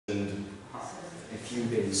A few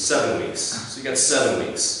days. 7 weeks. So you got 7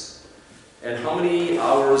 weeks. And how many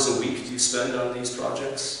hours a week do you spend on these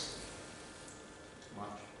projects? Too much.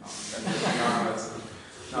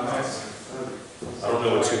 No, I don't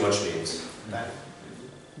know what too much means.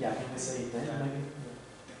 Yeah, can we say 10 maybe?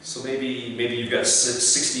 So maybe you've got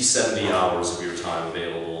 60, 70 hours of your time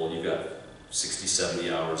available. You've got 60,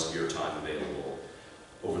 70 hours of your time available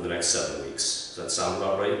over the next 7 weeks. Does that sound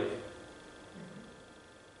about right?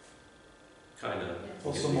 Kind of.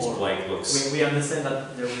 Also These more. blank looks. We understand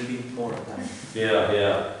that there will be more time.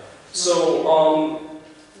 Yeah. So,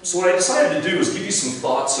 so what I decided to do is give you some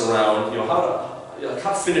thoughts around, how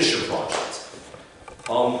to finish your project.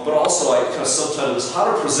 But also I kind of subtitled this, how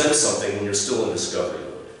to present something when you're still in discovery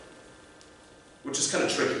mode, which is kind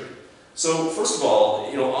of tricky. So first of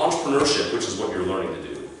all, entrepreneurship, which is what you're learning to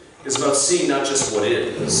do, is about seeing not just what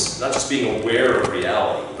is, not just being aware of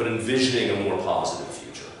reality, but envisioning a more positive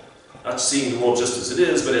future. Not seeing the world just as it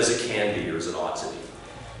is, but as it can be or as it ought to be.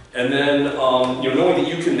 And then, knowing that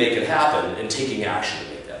you can make it happen and taking action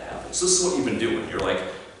to make that happen. So this is what you've been doing. You're like,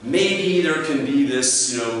 maybe there can be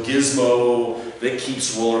this, gizmo that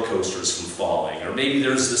keeps roller coasters from falling, or maybe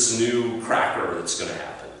there's this new cracker that's going to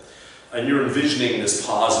happen. And you're envisioning this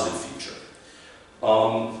positive future.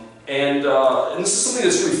 And this is something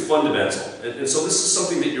that's really fundamental. And so this is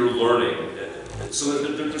something that you're learning. So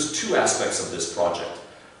there's two aspects of this project.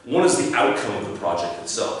 One is the outcome of the project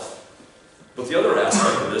itself. But the other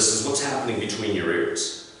aspect of this is what's happening between your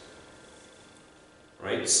ears.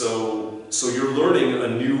 Right? So you're learning a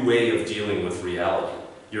new way of dealing with reality.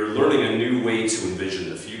 You're learning a new way to envision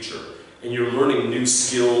the future. And you're learning new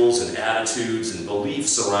skills and attitudes and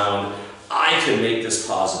beliefs around, I can make this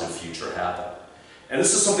positive future happen. And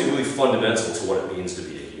this is something really fundamental to what it means to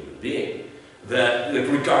be a human being. That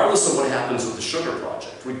regardless of what happens with the sugar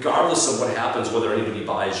project, regardless of what happens whether anybody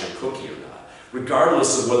buys your cookie or not,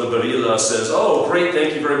 regardless of whether Barilla says, oh, great,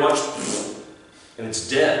 thank you very much, and it's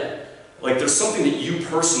dead. Like, there's something that you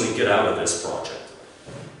personally get out of this project.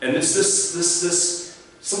 And it's this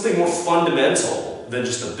something more fundamental than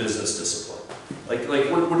just a business discipline. Like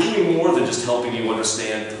we're doing more than just helping you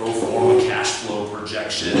understand pro forma cash flow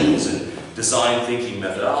projections and design thinking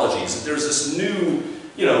methodologies. There's this new,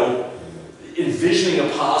 envisioning a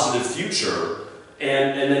positive future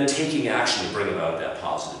and then taking action to bring about that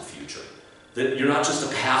positive future. That you're not just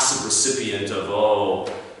a passive recipient of,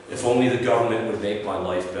 oh, if only the government would make my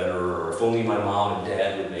life better, or if only my mom and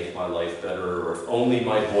dad would make my life better, or if only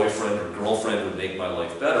my boyfriend or girlfriend would make my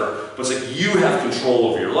life better, but it's like you have control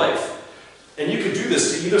over your life. And you could do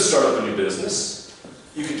this to either start up a new business,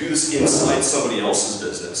 you could do this inside somebody else's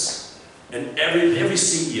business, and every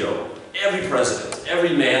CEO, every president,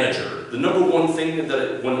 every manager, the number one thing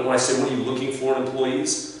that, when I say what are you looking for in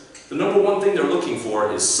employees, the number one thing they're looking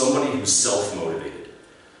for is somebody who's self-motivated.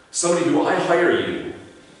 Somebody who, I hire you,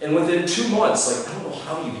 and within 2 months, I don't know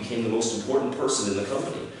how you became the most important person in the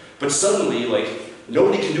company, but suddenly,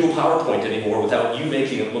 nobody can do a PowerPoint anymore without you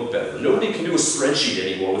making it look better. Nobody can do a spreadsheet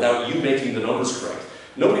anymore without you making the numbers correct.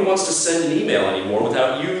 Nobody wants to send an email anymore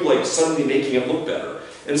without you, suddenly making it look better.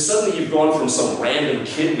 And suddenly you've gone from some random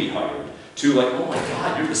kid we hired to oh my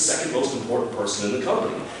God, you're the second most important person in the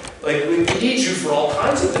company. We need you for all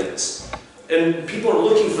kinds of things. And people are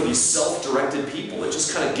looking for these self-directed people that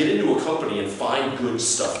just kind of get into a company and find good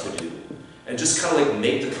stuff to do. And just kind of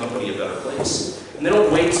make the company a better place. And they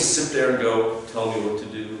don't wait to sit there and go, tell me what to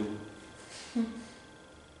do.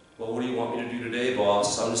 Well, what do you want me to do today,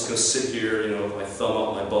 boss? I'm just going to sit here, with my thumb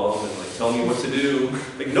up my bum and tell me what to do.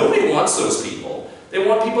 Nobody wants those people. They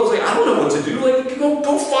want people who's I don't know what to do.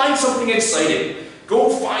 Go find something exciting. Go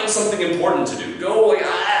find something important to do. Go,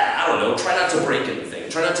 I don't know, try not to break anything.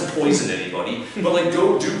 Try not to poison anybody. But,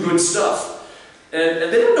 go do good stuff. And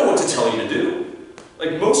they don't know what to tell you to do.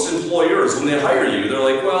 Most employers, when they hire you, they're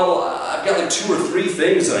well, I've got 2 or 3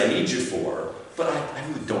 things that I need you for, but I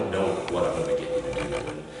really don't know what I'm going to get you to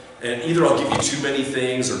do. And either I'll give you too many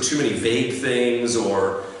things or too many vague things,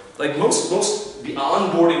 or the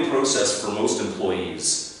onboarding process for most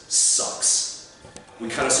employees sucks. We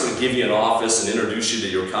kind of sort of give you an office and introduce you to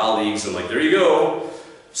your colleagues and there you go,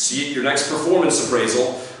 see you at your next performance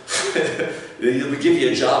appraisal. We give you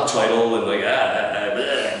a job title and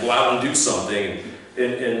go out and do something.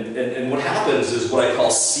 And what happens is what I call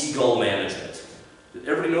seagull management.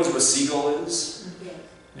 Everybody knows what a seagull is?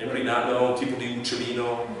 Anybody not know? Tipo de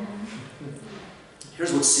Uchimino?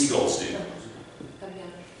 Here's what seagulls do.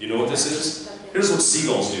 You know what this is? Here's what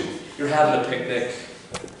seagulls do. You're having a picnic.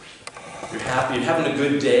 You're happy. You're having a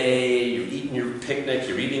good day. You're eating your picnic.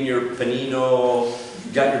 You're eating your panino.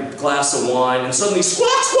 you got your glass of wine, and suddenly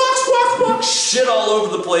squawk, squawk, squawk, squawk, shit all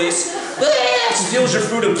over the place. Steals your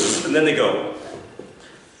food, and then they go.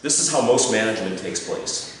 This is how most management takes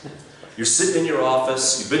place. You're sitting in your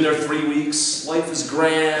office, you've been there 3 weeks, life is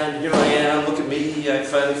grand, here I am, look at me, I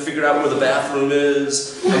finally figured out where the bathroom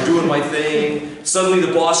is, I'm doing my thing. Suddenly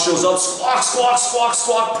the boss shows up, squawk, squawk, squawk,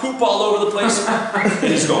 squawk, poop all over the place,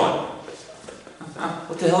 and he's gone.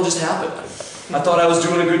 What the hell just happened? I thought I was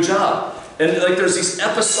doing a good job. And like there's these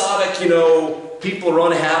episodic, people are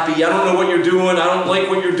unhappy, I don't know what you're doing, I don't like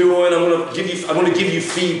what you're doing, I'm gonna give you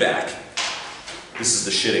feedback. This is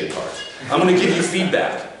the shitting part. I'm gonna give you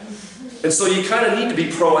feedback. And so you kind of need to be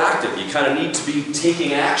proactive. You kind of need to be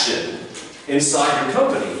taking action inside your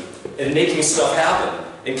company and making stuff happen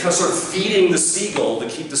and kind of sort of feeding the seagull to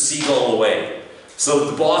keep the seagull away. So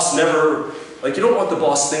the boss never, you don't want the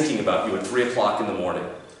boss thinking about you at 3 o'clock in the morning.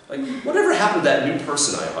 Whatever happened to that new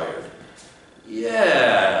person I hired?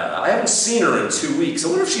 Yeah, I haven't seen her in 2 weeks. I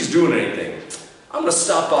wonder if she's doing anything. I'm going to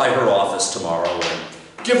stop by her office tomorrow and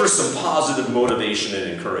give her some positive motivation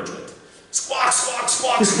and encouragement. Squawk, squawk,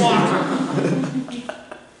 squawk, squawk.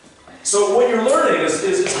 So what you're learning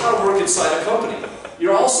is how to work inside a company.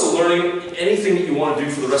 You're also learning anything that you want to do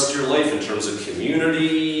for the rest of your life in terms of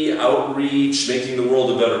community, outreach, making the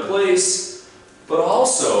world a better place. But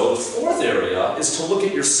also, the fourth area is to look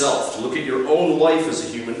at yourself, to look at your own life as a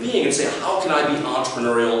human being and say, how can I be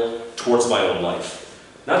entrepreneurial towards my own life?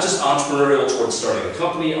 Not just entrepreneurial towards starting a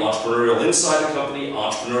company, entrepreneurial inside a company,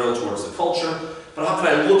 entrepreneurial towards the culture, but how can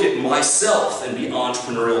I look at myself and be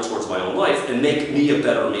entrepreneurial towards my own life and make me a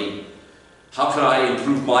better me? How can I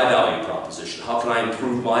improve my value proposition? How can I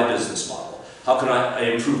improve my business model? How can I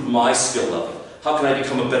improve my skill level? How can I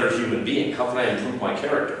become a better human being? How can I improve my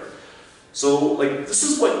character? So, did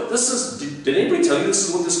anybody tell you this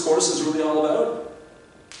is what this course is really all about?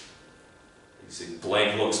 You see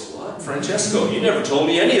blank looks, what? Francesco, you never told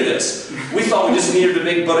me any of this. We thought we just needed to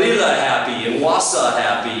make Barilla happy, and Wasa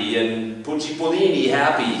happy, and Pochipolini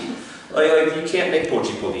happy. You can't make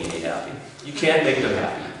Pochipolini happy. You can't make them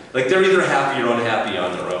happy. They're either happy or unhappy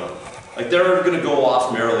on their own. They're going to go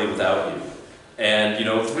off merrily without you. And,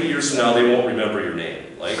 3 years from now, they won't remember your name.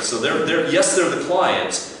 So yes, they're the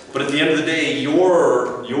client, but at the end of the day,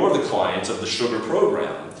 you're the client of the sugar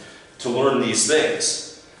program to learn these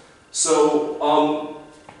things. So,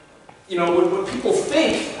 what people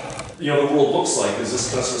think, the world looks like is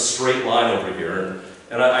this kind of straight line over here.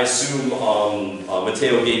 And I assume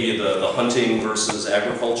Matteo gave you the hunting versus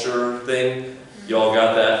agriculture thing. You all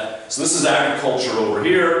got that? So this is agriculture over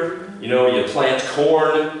here. You plant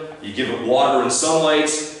corn, you give it water and sunlight.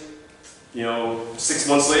 6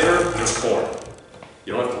 months later, there's corn.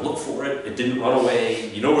 You don't have to look for it. It didn't run away.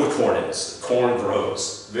 You know where the corn is. The corn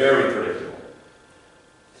grows. Very predictable.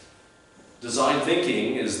 Design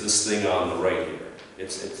thinking is this thing on the right here.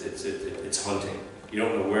 It's hunting. You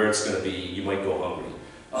don't know where it's going to be. You might go hungry.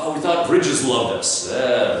 Oh, we thought bridges loved us.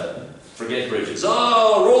 Forget bridges.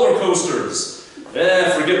 Oh, roller coasters.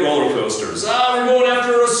 Forget roller coasters. We're going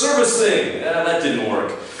after a service thing. That didn't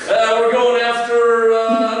work. We're going after,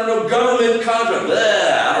 government contract.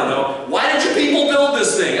 I don't know. Why did you people build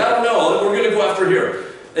this thing? I don't know. We're going to go after here.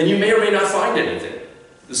 And you may or may not find anything.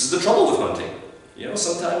 This is the trouble with hunting.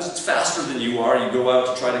 Sometimes it's faster than you are. You go out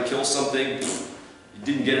to try to kill something. You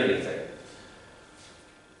didn't get anything.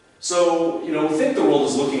 So, we think the world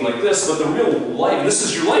is looking like this, but the real life, and this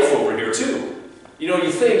is your life over here too.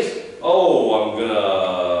 You think, oh, I'm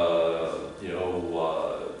gonna,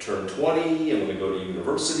 turn 20, I'm gonna go to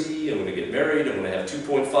university, I'm gonna get married, I'm gonna have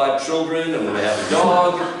 2.5 children, I'm gonna have a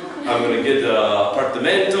dog, I'm gonna get an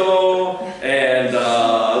apartamento, and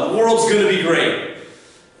the world's gonna be great.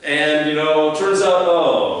 And, turns out,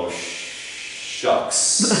 oh,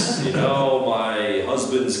 shucks, my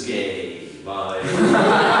husband's gay, my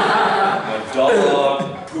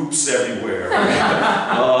dog poops everywhere.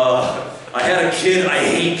 I had a kid, I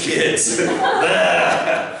hate kids.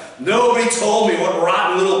 Nobody told me what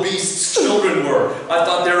rotten little beasts children were. I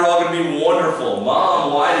thought they were all going to be wonderful.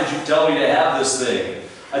 Mom, why did you tell me to have this thing?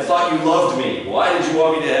 I thought you loved me. Why did you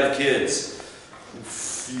want me to have kids?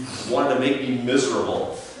 You wanted to make me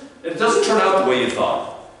miserable. It doesn't turn out the way you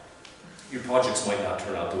thought. Your projects might not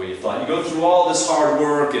turn out the way you thought. You go through all this hard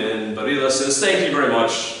work and Barilla says, thank you very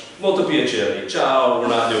much. Molto piacere. Ciao, we're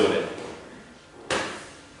not doing it.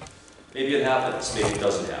 Maybe it happens, maybe it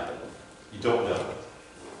doesn't happen. You don't know.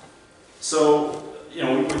 So, we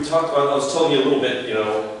talked about, I was telling you a little bit,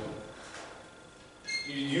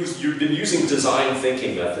 you've been using design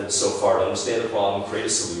thinking methods so far to understand the problem, create a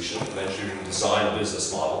solution, eventually you can design a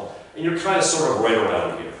business model, and you're kind of sort of right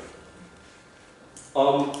around here.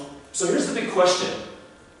 So here's the big question.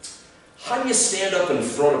 how do you stand up in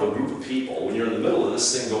front of a group of people when you're in the middle of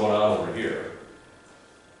this thing going on over here?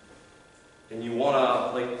 And you want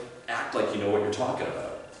to like act like you know what you're talking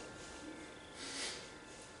about.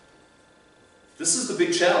 This is the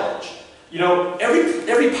big challenge. You know,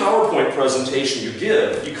 every PowerPoint presentation you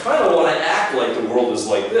give, you kind of want to act like the world is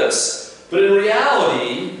like this. But in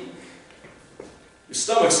reality, your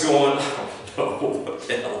stomach's going, I don't know what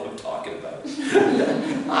the hell I'm talking about.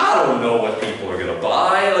 I don't know what people are going to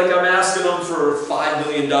buy. Like, I'm asking them for $5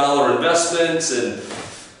 million investments, and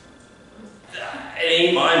it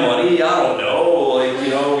ain't my money. I don't know. Like,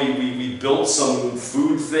 you know, we built some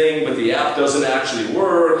food thing, but the app doesn't actually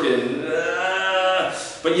work, and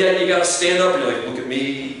but yet you got to stand up and you're like, look at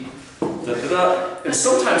me. Da, da, da. And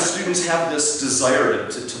sometimes students have this desire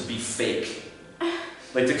to be fake.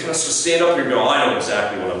 Like to kind of stand up here and go, I know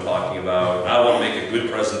exactly what I'm talking about. I want to make a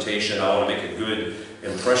good presentation. I want to make a good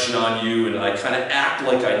impression on you. And I kind of act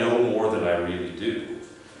like I know more than I really do.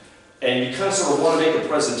 And you kind of sort of want to make a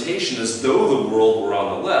presentation as though the world were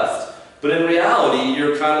on the left. But in reality,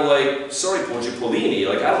 you're kind of like, sorry, Poggiopolini,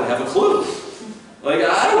 like I don't have a clue. Like,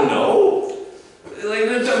 I don't know. Like,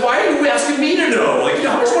 why are you asking me to know? Like,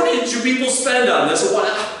 how much money did you people spend on this? What?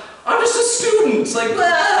 I'm just a student. It's like,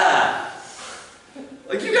 blah.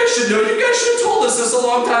 Like, you guys should know. You guys should have told us this a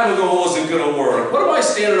long time ago. It wasn't going to work. What am I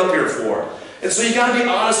standing up here for? And so you got to be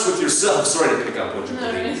honest with yourself. Sorry to pick on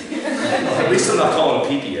Poggiopolini. At least I'm not calling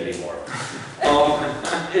him Pee-Pee anymore.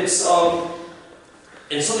 And so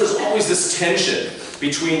there's always this tension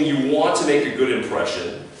between you want to make a good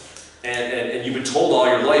impression. And you've been told all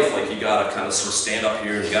your life, like, you gotta kind of sort of stand up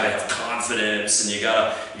here, and you gotta have confidence, and you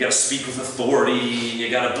gotta speak with authority, and you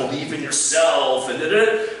gotta believe in yourself, and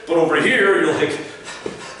but over here, you're like,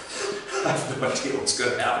 I have no idea what's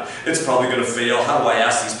gonna happen. It's probably gonna fail. How do I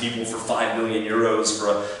ask these people for 5 million euros for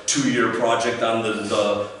a 2-year project on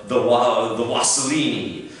the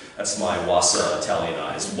Wassolini? That's my Wassa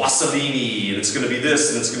Italianized. Wassolini, and it's gonna be this,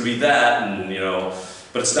 and it's gonna be that, and you know.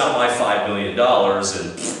 But it's not my $5 million, and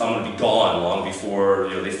I'm going to be gone long before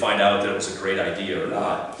they find out that it was a great idea or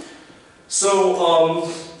not. So,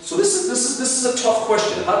 this is a tough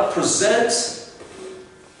question. How to present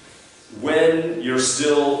when you're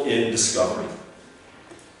still in discovery.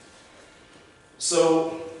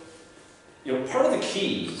 So, part of the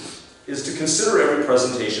key is to consider every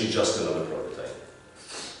presentation just another prototype.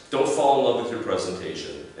 Don't fall in love with your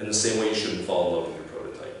presentation in the same way you shouldn't fall in love with your prototype.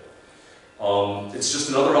 It's just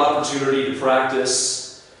another opportunity to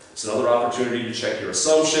practice. It's another opportunity to check your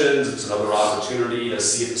assumptions. It's another opportunity to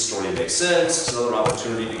see if the story makes sense. It's another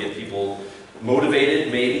opportunity to get people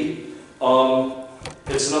motivated, maybe.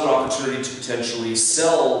 It's another opportunity to potentially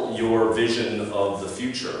sell your vision of the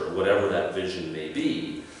future, whatever that vision may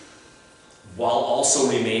be, while also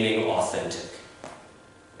remaining authentic.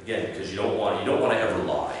 Again, because you don't want to ever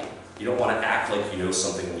lie. You don't want to act like you know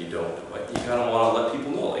something when you don't. Like, you kind of want to let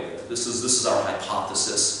people know, like, this is our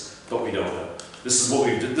hypothesis, but we don't know. This is what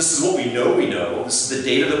we know we know. This is the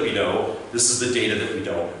data that we know. This is the data that we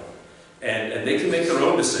don't know. And they can make their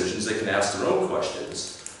own decisions. They can ask their own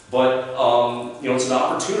questions. But it's an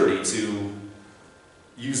opportunity to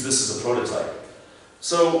use this as a prototype.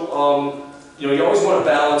 So you always want to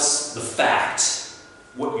balance the fact,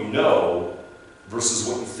 what you know, versus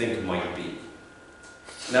what you think might be.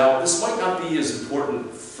 Now, this might not be as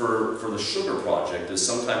important for the sugar project as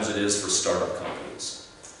sometimes it is for startup companies.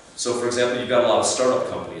 So, for example, you've got a lot of startup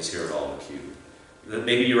companies here at Almacube that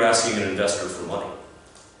maybe you're asking an investor for money.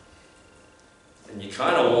 And you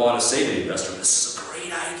kind of want to say to the investor, this is a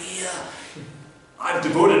great idea. I've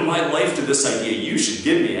devoted my life to this idea. You should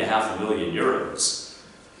give me €500,000 euros.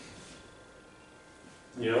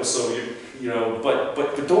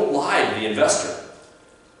 But don't lie to the investor.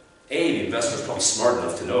 The investor is probably smart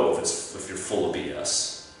enough to know if you're full of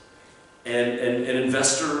BS. And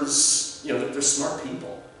investors, they're smart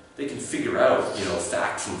people. They can figure out,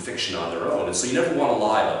 fact from fiction on their own. And so you never want to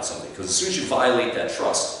lie about something, because as soon as you violate that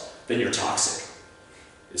trust, then you're toxic.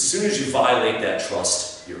 As soon as you violate that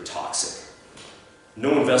trust, you're toxic.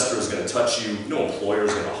 No investor is going to touch you. No employer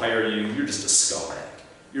is going to hire you. You're just a scumbag.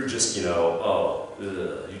 You're just, you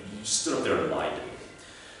stood up there and lied to me.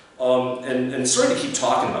 And sorry to keep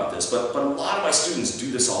talking about this, but a lot of my students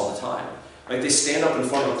do this all the time. Like, they stand up in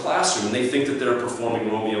front of a classroom and they think that they're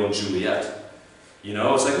performing Romeo and Juliet.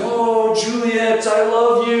 It's like, oh, Juliet, I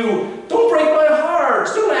love you. Don't break my heart.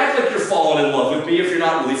 Don't act like you're falling in love with me if you're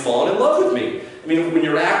not really falling in love with me. I mean, when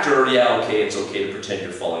you're an actor, it's okay to pretend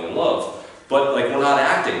you're falling in love. But, like, we're not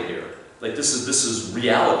acting here. Like, this is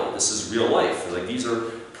reality. This is real life. Like, these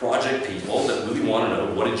are project people that really want to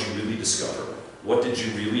know, what did you really discover? What did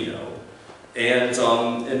you really know?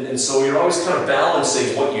 And so you're always kind of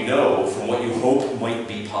balancing what you know from what you hope might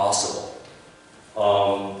be possible.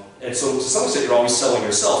 And so to some extent you're always selling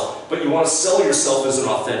yourself, but you want to sell yourself as an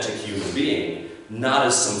authentic human being, not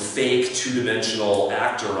as some fake two-dimensional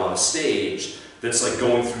actor on a stage that's like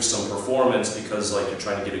going through some performance because like you're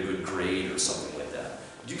trying to get a good grade or something like that.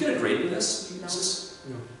 Did you get a grade in this?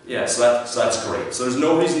 No. Yeah, so that's great. So there's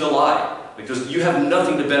no reason to lie, because you have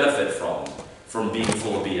nothing to benefit from being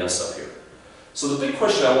full of BS up here. So the big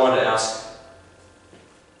question I wanted to ask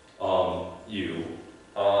you,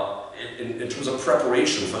 in terms of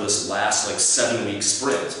preparation for this last like 7-week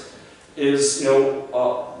sprint, is, you know,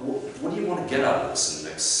 what do you want to get out of this in the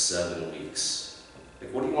next 7 weeks?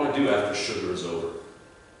 Like, what do you want to do after sugar is over?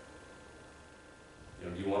 You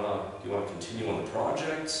know, do you want to continue on the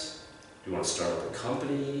project? Do you want to start up a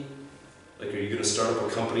company? Like, are you going to start up a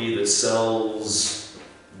company that sells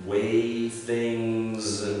whey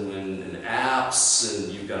things and apps,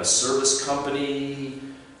 and you've got a service company?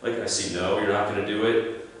 Like, I see, no, you're not going to do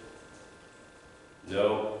it.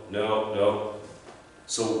 No, no, no.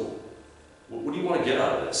 So, what do you want to get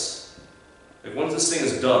out of this? Like, once this thing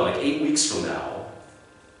is done, like 8 weeks from now,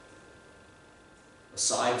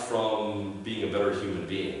 aside from being a better human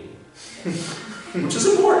being, which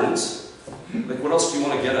is important, like, what else do you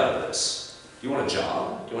want to get out of this? Do you want a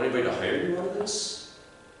job? Do you want anybody to hire you out of this?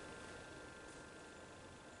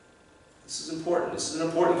 This is important. This is an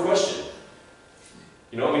important question.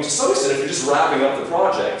 You know, I mean, to some extent, if you're just wrapping up the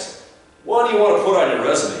project, what do you want to put on your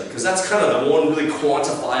resume? Because that's kind of the one really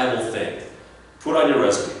quantifiable thing. Put on your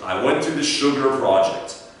resume, I went through the sugar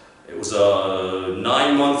project. It was a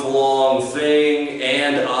 9-month-long thing,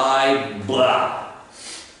 and I blah.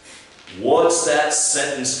 What's that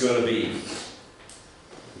sentence going to be?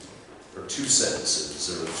 Or 2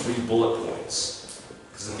 sentences, or 3 bullet points.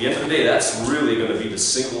 Because at the end of the day, that's really going to be the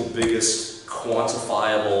single biggest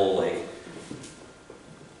quantifiable, like.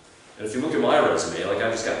 And if you look at my resume, like,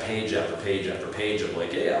 I've just got page after page after page of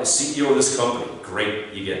like, hey, I was CEO of this company.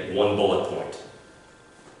 Great, you get 1 bullet point.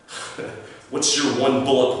 What's your 1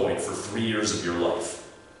 bullet point for 3 years of your life?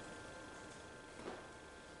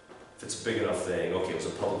 If it's a big enough thing, okay, it was a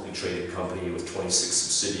publicly traded company with 26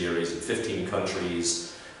 subsidiaries in 15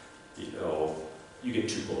 countries, you know, you get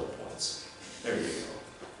 2 bullet points. There you go.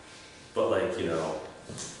 But like, you know,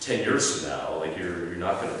 10 years from now, like, you're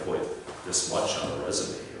not going to put this much on a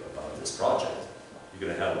resume about this project. You're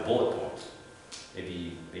going to have a bullet point,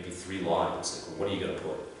 maybe 3 lines. Like, what are you going to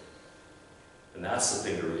put? And that's the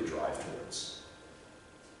thing to really drive towards.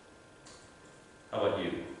 How about you?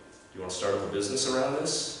 Do you want to start up a business around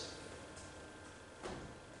this?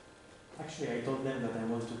 Actually, I told them that I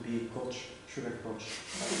want to be coach, sugar coach.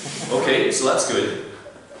 Okay, so that's good.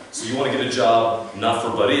 So you want to get a job not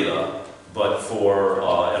for Barilla, but for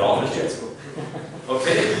at Almacube.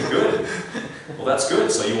 Okay, good. Well, that's good.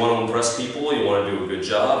 So you want to impress people, you want to do a good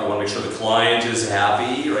job, you want to make sure the client is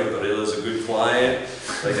happy, right? Barilla is a good client.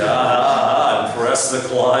 Like, impress the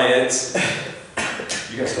client.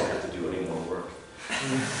 You guys don't have to do any more work.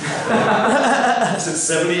 Is it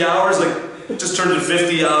 70 hours? Like, just turned to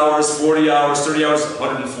 50 hours, 40 hours, 30 hours,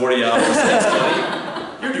 140 hours. That's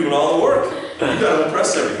funny. You're doing all the work. You got to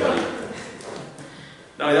impress everybody.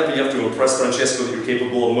 Not only that, but you have to impress Francesco that you're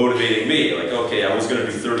capable of motivating me. Like, okay, I was going to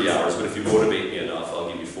do 30 hours, but if you motivate me enough,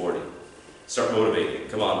 I'll give you 40. Start motivating.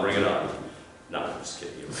 Come on, bring it on. No, I'm just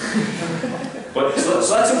kidding you. But so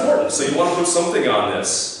that's important. So you want to put something on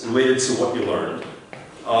this related to what you learned.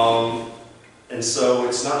 And so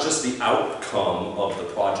it's not just the outcome of the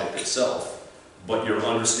project itself, but your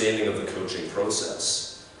understanding of the coaching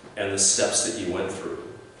process and the steps that you went through.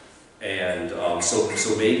 And so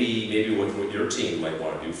maybe what your team might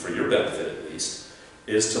want to do, for your benefit at least,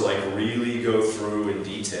 is to like really go through in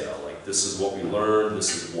detail. Like, this is what we learned,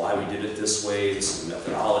 this is why we did it this way, this is the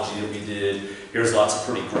methodology that we did, here's lots of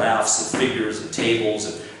pretty graphs and figures and tables,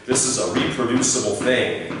 and this is a reproducible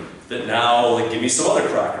thing that now, like, give me some other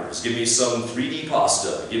crackers, give me some 3D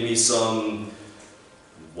pasta, give me some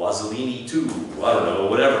Wazzolini too, I don't know,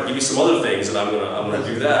 whatever, give me some other things, and I'm gonna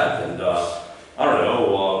do that, and I don't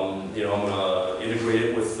know, you know, I'm gonna integrate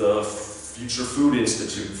it with the Future Food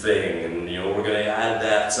Institute thing, and you know, we're gonna add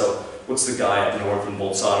that. So what's the guy up north in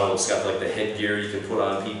Bolzano that's got like the headgear you can put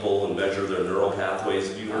on people and measure their neural pathways?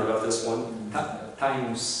 Have you heard about this one?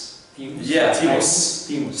 Timus. Yeah,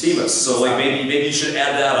 Timus. So like maybe you should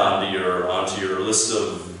add that onto your list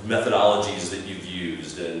of methodologies that you've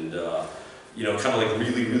used, and you know, kind of like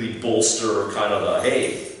really bolster kind of the,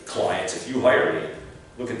 hey, clients, if you hire me,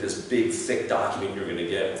 look at this big, thick document you're going to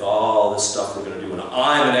get with all this stuff we're going to do. And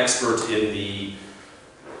I'm an expert in the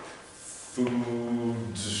food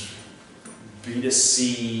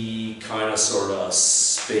B2C kind of sort of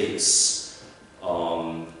space.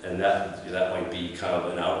 And that might be kind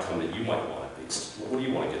of an outcome that you might want at least. What do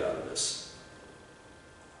you want to get out of this?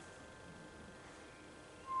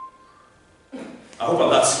 I hope I'm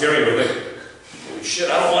not scaring you. Like, holy shit,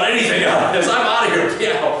 I don't want anything out of this. I'm out of here.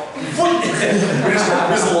 Yeah.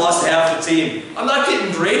 We just lost half the team. I'm not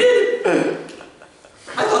getting graded?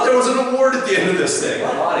 I thought there was an award at the end of this thing.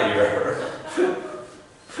 I'm out of here.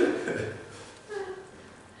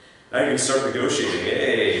 Now you can start negotiating.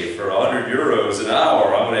 Hey, for 100 euros an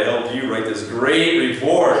hour, I'm going to help you write this great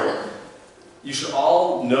report. You should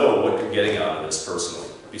all know what you're getting out of this personally,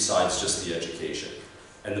 besides just the education.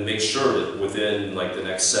 And to make sure that within like the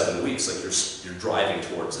next 7 weeks, like you're driving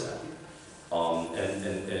towards that.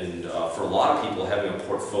 For a lot of people, having a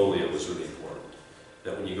portfolio is really important.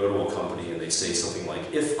 That when you go to a company and they say something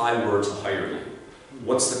like, if I were to hire you,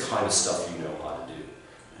 what's the kind of stuff you know how to do?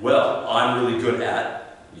 Well, I'm really good at.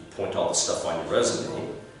 You point all the stuff on your resume,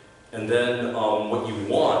 and then what you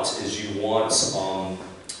want is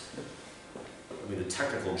the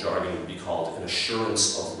technical jargon would be called an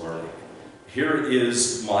assurance of learning. Here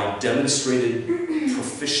is my demonstrated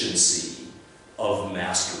proficiency of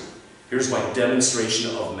mastery. Here's my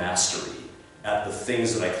demonstration of mastery at the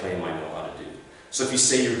things that I claim I know how to do. So if you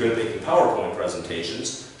say you're good at making PowerPoint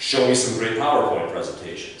presentations, show me some great PowerPoint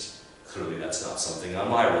presentations. Clearly that's not something on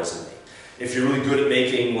my resume. If you're really good at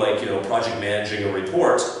making, project managing a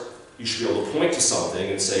report, you should be able to point to something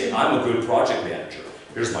and say, I'm a good project manager.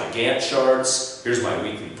 Here's my Gantt charts, here's my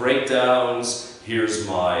weekly breakdowns, here's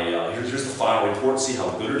the final report, see how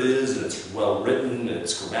good it is, and it's well written, and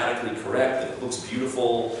it's grammatically correct, and it looks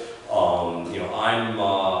beautiful. I'm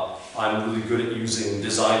really good at using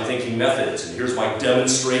design thinking methods, and here's my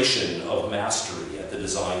demonstration of mastery at the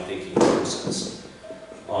design thinking process.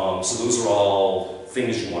 So those are all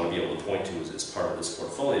things you want to be able to point to as part of this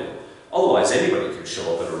portfolio. Otherwise, anybody could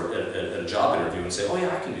show up at a job interview and say, oh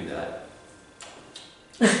yeah, I can do that.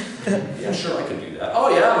 Yeah, sure, I can do that. Oh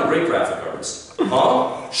yeah, I'm a great graphic artist.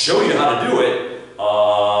 Huh? Show you how to do it.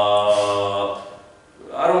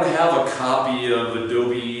 I don't have a copy of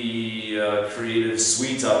Adobe Creative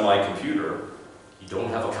Suite on my computer. You don't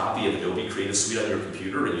have a copy of Adobe Creative Suite on your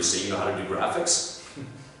computer and you say you know how to do graphics?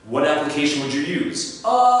 What application would you use?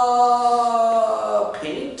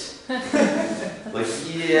 Paint? Like,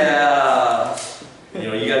 yeah.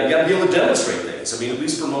 You gotta be able to demonstrate things. I mean, at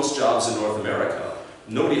least for most jobs in North America,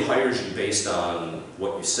 nobody hires you based on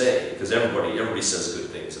what you say, because everybody says good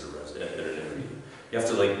things at an interview. You have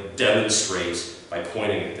to demonstrate by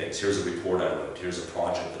pointing at things. Here's a report I wrote. Here's a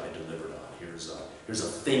project that I delivered on. Here's a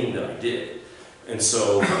thing that I did. And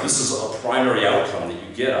so this is a primary outcome that you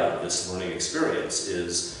get out of this learning experience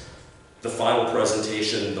is the final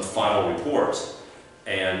presentation, the final report.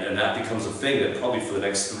 And that becomes a thing that probably for the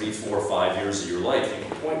next 3, 4, 5 years of your life you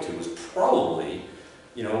can point to is probably,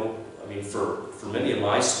 for many of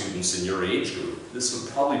my students in your age group, this would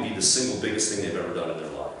probably be the single biggest thing they've ever done in their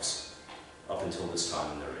lives up until this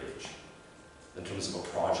time in their age, in terms of a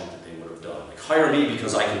project that they would have done. Like, hire me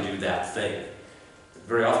because I can do that thing.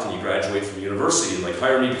 Very often you graduate from university and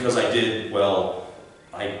hire me because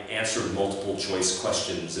I answered multiple choice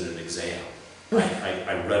questions in an exam.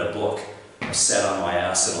 I read a book. I sat on my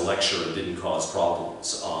ass in a lecture and didn't cause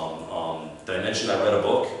problems. Did I mention I read a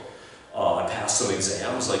book? I passed some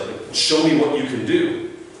exams. Show me what you can do.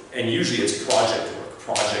 And usually it's project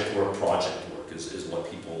work is what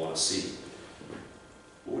people want to see.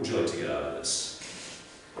 What would you like to get out of this?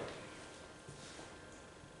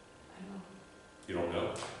 You don't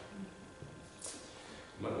know?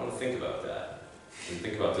 You might want to think about that. And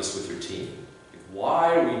think about this with your team.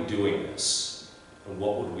 Why are we doing this? And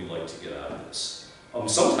what would we like to get out of this?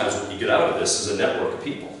 Sometimes what you get out of this is a network of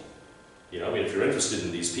people. If you're interested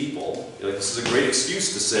in these people, this is a great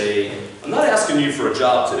excuse to say, I'm not asking you for a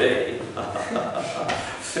job today,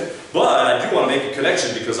 but I do want to make a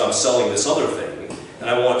connection because I'm selling this other thing, and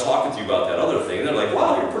I want to talk with you about that other thing. And they're like,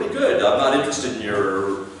 wow, you're pretty good. I'm not interested in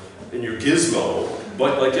your gizmo,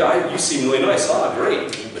 but you seem really nice. Ah,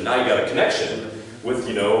 great. But now you got a connection with,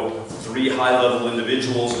 3 high-level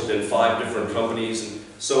individuals within 5 different companies. And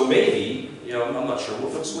so maybe, I'm not sure,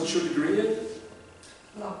 what's your degree in?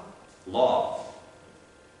 Law. Law.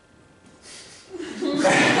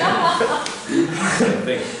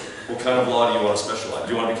 Think, what kind of law do you want to specialize?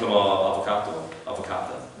 Do you want to become an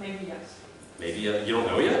avocado? Maybe yes. Maybe you don't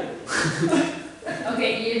know yet?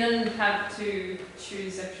 Okay, you don't have to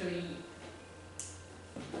choose actually.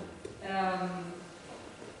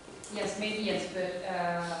 Yes, maybe yes, but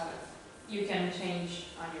you can change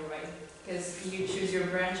on your way because you choose your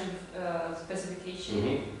branch of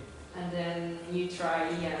specification. and then you try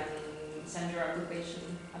and send your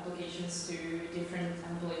applications to different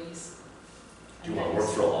employees. Do you want to work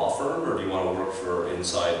for a law firm, or do you want to work for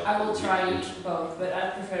inside? I will try both, but I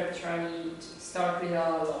prefer to try to start with a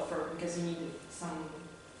law firm because you need some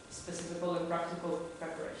specific and practical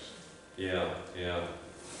preparation. Yeah, yeah.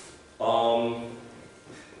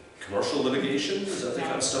 Commercial litigation, is that the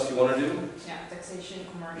kind of stuff you want to do? Yeah, taxation,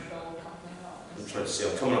 commercial, company law. I'm trying to see,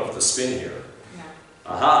 I'm coming up with a spin here. Yeah.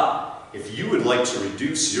 Aha! If you would like to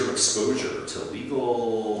reduce your exposure to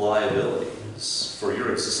legal liabilities for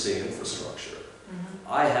your existing infrastructure,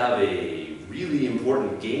 I have a really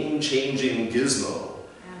important game-changing gizmo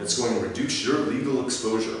that's going to reduce your legal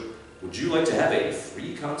exposure. Would you like to have a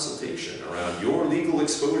free consultation around your legal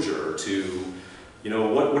exposure to, you know,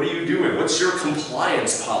 what are you doing? What's your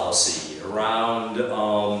compliance policy around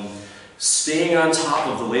staying on top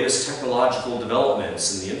of the latest technological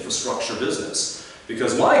developments in the infrastructure business?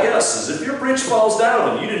 Because my guess is if your bridge falls down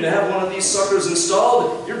and you didn't have one of these suckers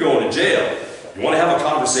installed, you're going to jail. You want to have a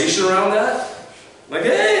conversation around that? Like,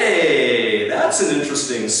 hey, that's an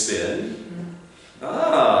interesting spin.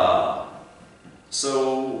 Ah.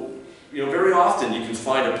 So, you know, very often you can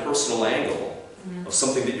find a personal angle of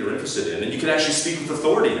something that you're interested in, and you can actually speak with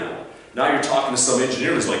authority now. Now you're talking to some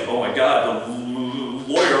engineer who's like, oh my God, the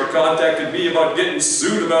lawyer contacted me about getting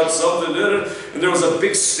sued about something, and there was a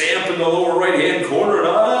big stamp in the lower right-hand corner, and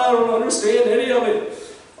I don't understand any of it.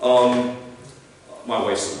 My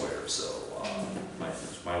wife's a lawyer, so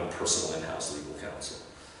my own personal in-house legal counsel.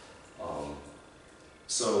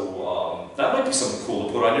 That might be something cool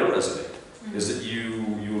to put on your resume, is that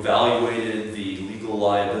you evaluated the legal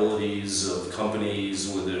liabilities of companies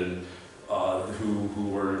within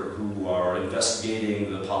who are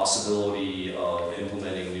investigating the possibility of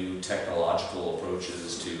implementing new technological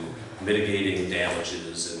approaches to mitigating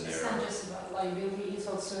damages in It's their... not just about liability, it's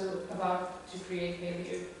also about to create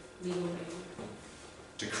value, legal value.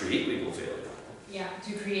 To create legal failure. Yeah,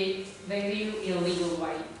 to create value in a legal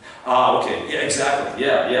way. Ah, okay, yeah, exactly,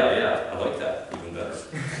 yeah, I like that, even better.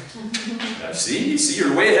 Now, see,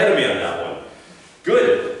 you're way ahead of me on that one.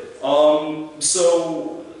 Good.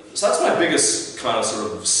 So that's my biggest kind of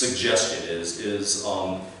sort of suggestion is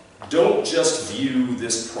don't just view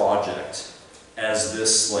this project as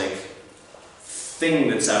this like thing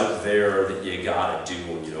that's out there that you gotta do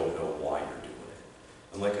and you don't know why you're doing it.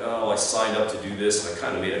 I'm like, oh, I signed up to do this and I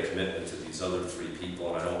kind of made a commitment to these other 3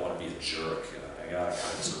 people and I don't want to be a jerk. And I gotta kind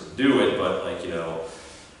of sort of do it, but like, you know,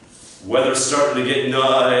 weather's starting to get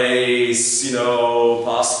nice, you know,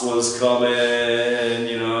 Pascua's coming,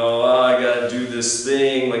 you know, I gotta do this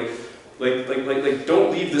thing, like,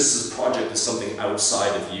 don't leave this project as something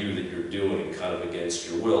outside of you that you're doing kind of against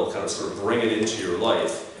your will, kind of sort of bring it into your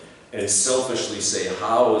life and selfishly say,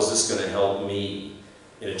 how is this gonna help me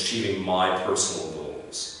in achieving my personal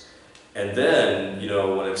goals? And then, you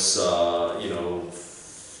know, when it's, you know,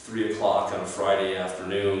 3 o'clock on a Friday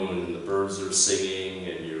afternoon and the birds are singing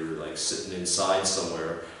and you're like sitting inside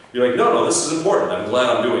somewhere, you're like, no, this is important. I'm glad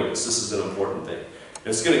I'm doing this. This is an important thing. And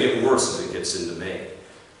it's going to get worse as it gets into May.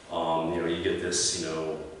 You know, you get this, you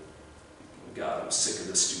know, God, I'm sick of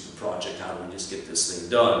this stupid project. How do we just get this thing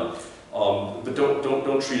done? But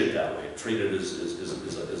don't treat it that way. Treat it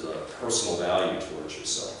as a personal value towards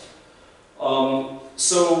yourself.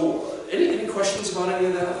 So, any questions about any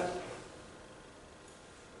of that?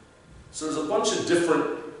 So there's a bunch of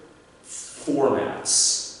different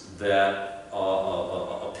formats that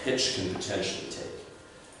a pitch can potentially take.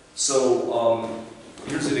 So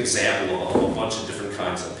here's an example of a bunch of different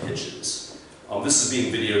kinds of pitches. This is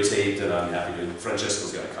being videotaped, and I'm happy to.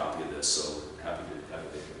 Francesco's got a copy of this, so happy to have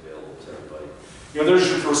it available to everybody. You know, there's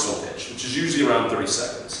your personal pitch, which is usually around 30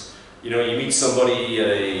 seconds. You know, you meet somebody at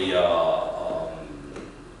a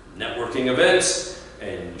networking event,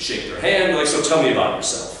 and you shake their hand, like, so tell me about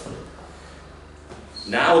yourself.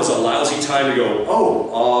 Now is a lousy time to go,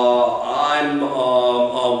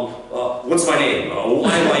 what's my name?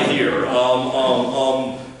 Why am I here?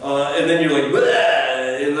 And then you're like, bleh!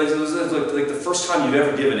 And like the first time you've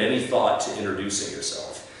ever given any thought to introducing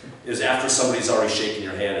yourself is after somebody's already shaken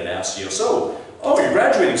your hand and asked you, so, you're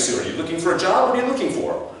graduating soon. Are you looking for a job? What are you looking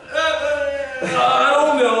for? I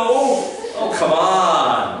don't know. Oh, come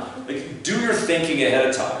on. Like, do your thinking ahead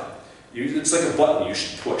of time. It's like a button you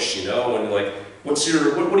should push, you know, and like, what do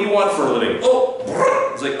you want for a living?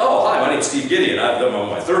 It's like, hi, my name's Steve Gedeon. I'm on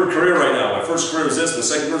my 3rd career right now. My first career is this, my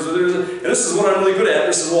second career is this, and this is what I'm really good at.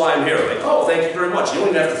 This is why I'm here. Like, thank you very much. You don't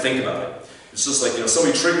even have to think about it. It's just like, you know,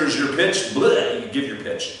 somebody triggers your pitch, bleh, you give your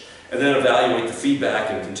pitch, and then evaluate the feedback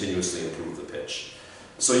and continuously improve the pitch.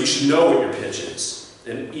 So you should know what your pitch is,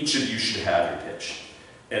 and each of you should have your pitch.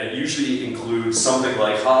 And it usually includes something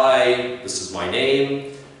like, hi, this is my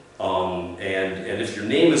name, and if your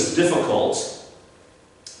name is difficult,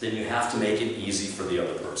 then you have to make it easy for the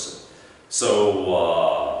other person. So,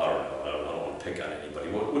 I don't want to pick on anybody.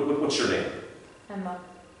 What's your name? Emma.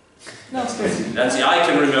 No. That's I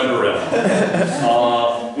can remember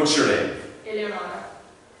Emma. What's your name? Eleonora.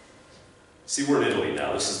 See, we're in Italy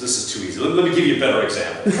now. This is too easy. Let me give you a better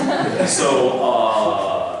example. So,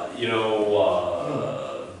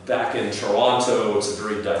 back in Toronto, it's a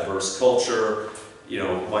very diverse culture.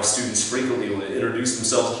 My students frequently will introduce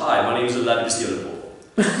themselves. Hi, my name is Almacube.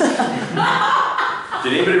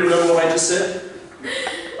 Did anybody remember what I just said?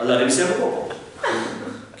 Almacube.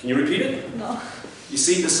 Can you repeat it? No. You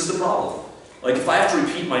see, this is the problem. Like, if I have to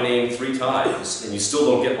repeat my name 3 times and you still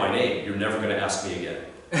don't get my name, you're never going to ask me again.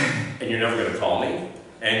 And you're never going to call me.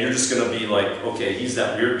 And you're just going to be like, okay, he's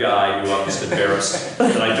that weird guy who I'm just embarrassed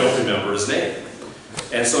that I don't remember his name.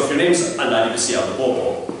 And so if your name's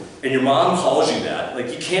Almacube and your mom calls you that, like,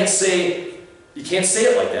 you can't say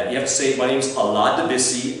it like that. You have to say, my name's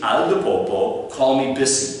Almacube, call me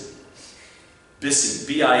Bissy. Bissy,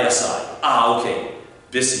 B-I-S-I. Ah, okay.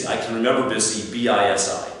 Bissy, I can remember Bissy,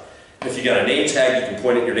 B-I-S-I. If you got a name tag, you can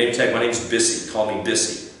point at your name tag, my name's Bissy, call me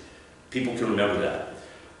Bissy. People can remember that.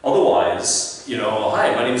 Otherwise,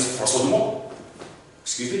 hi, my name's François Dumont.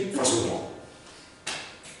 Excuse me, François Dumont.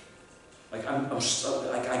 Like, I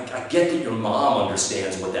get that your mom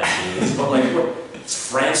understands what that means, but like, it's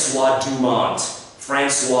Francois Dumont.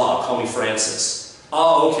 Francois, call me Francis.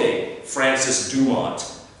 Oh, okay, Francis Dumont.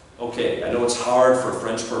 Okay, I know it's hard for a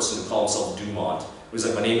French person to call himself Dumont. He's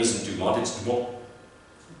like, my name isn't Dumont, it's Dumont.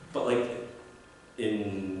 But like,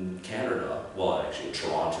 in Canada, well, actually in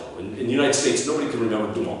Toronto, in the United States, nobody can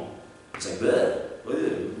remember Dumont. It's like, bleh,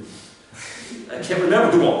 bleh. I can't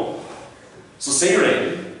remember Dumont. So say your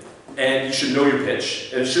name, and you should know your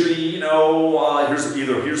pitch. And it should be,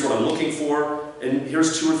 here's what I'm looking for, and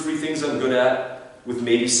here's 2 or 3 things I'm good at, with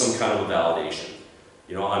maybe some kind of a validation.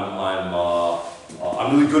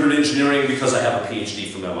 I'm really good at engineering because I have a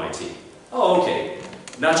PhD from MIT. Oh, okay.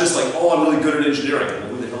 Not just like, oh, I'm really good at engineering. Well,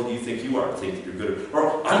 who the hell do you think you are? I think that you're good at,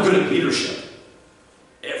 or I'm good at leadership.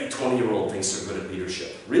 Every 20-year-old thinks they're good at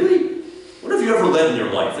leadership. Really? What have you ever led in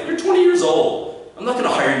your life? Like, you're 20 years old. I'm not going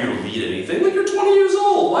to hire you to lead anything. Like, you're 20 years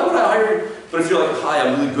old. Why would I hire you? But if you're like, hi,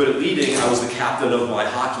 I'm really good at leading. I was the captain of my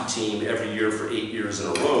hockey team every year for 8 years in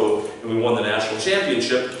a row, and we won the national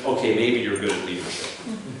championship. Okay, maybe you're good at leadership.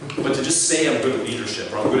 But to just say I'm good at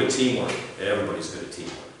leadership, or I'm good at teamwork, everybody's good at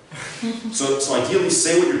teamwork. So ideally,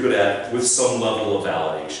 say what you're good at with some level of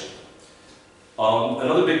validation.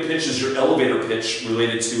 Another big pitch is your elevator pitch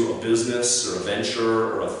related to a business or a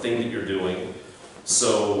venture or a thing that you're doing.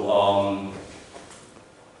 So,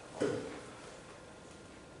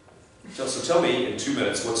 so tell me in 2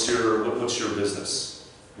 minutes, what's your business?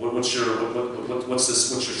 What's your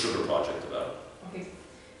sugar project about? Okay.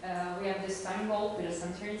 We have this time bulb with a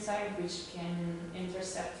sensor inside which can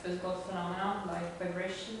intercept physical phenomena like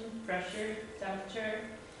vibration, pressure, temperature,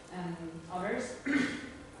 and others.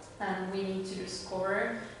 And we need to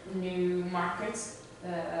discover new markets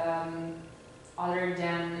other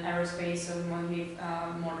than aerospace, automotive,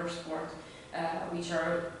 motorsport, which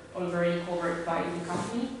are already covered by the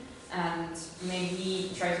company. And maybe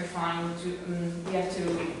try to find, we have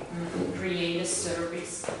to create a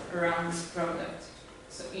service around this product.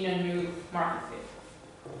 So in a new market fit.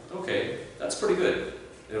 Okay, that's pretty good.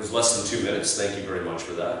 It was less than 2 minutes. Thank you very much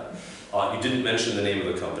for that. You didn't mention the name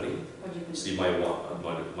of the company, so you might have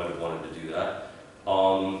wanted to do that.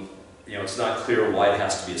 It's not clear why it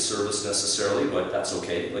has to be a service necessarily, but that's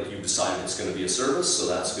okay. Like, you decided it's going to be a service, so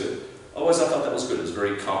that's good. Otherwise, I thought that was good. It was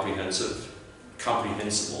very comprehensible,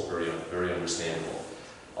 very understandable.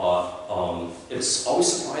 It's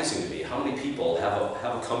always surprising to me how many people have a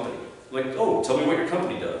company. Like, oh, tell me what your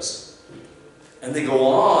company does. And they go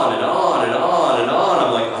on and on and on and on.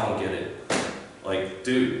 I'm like, I don't get it. Like,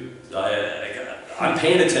 dude, I'm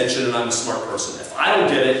paying attention and I'm a smart person. If I don't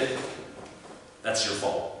get it, that's your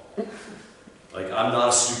fault. Like, I'm not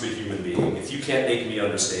a stupid human being. If you can't make me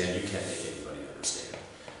understand, you can't make anybody understand.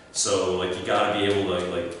 So, like, you gotta be able to,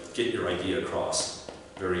 like, get your idea across.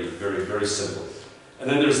 Very, very, very simply. And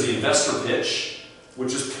then there's the investor pitch,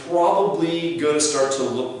 which is probably going to start to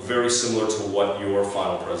look very similar to what your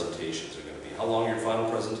final presentations are going to be. How long are your final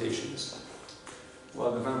presentations?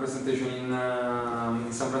 Well, the final presentation in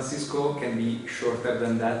San Francisco can be shorter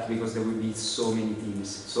than that because there will be so many teams.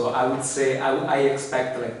 So I would say I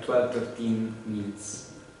expect like 12-13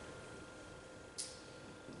 minutes.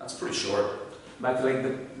 That's pretty short. But like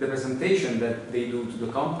the presentation that they do to the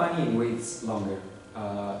company in way it's longer,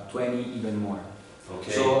 20 even more.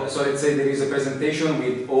 Okay. So let's say there is a presentation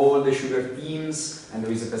with all the sugar teams, and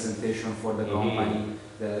there is a presentation for the company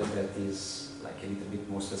that is like a little bit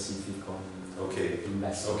more specific on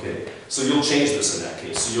investing. Okay. So you'll change this in that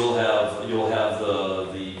case. So you'll have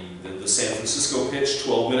the San Francisco pitch,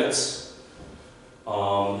 12 minutes,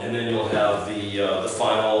 and then you'll have the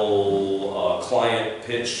final client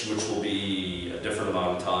pitch, which will be a different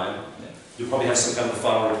amount of time. Yeah. You'll probably have some kind of a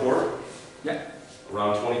final report. Yeah.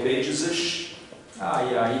 Around 20 pages ish.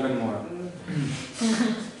 Yeah, even more. I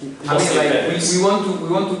Plus mean, the like appendix. we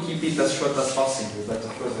want to keep it as short as possible, but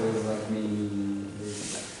of course there is like many.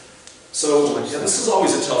 So yeah, this is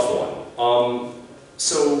always a tough one.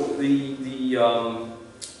 So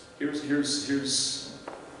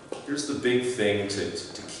here's the big thing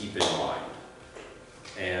to keep in mind,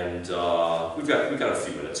 and we've got a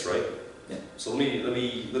few minutes, right? Yeah. So let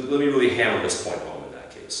me really hammer this point home in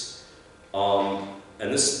that case.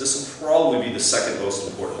 And this will probably be the second most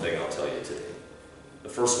important thing I'll tell you today. The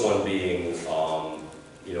first one being,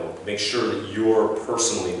 make sure that you're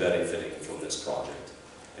personally benefiting from this project,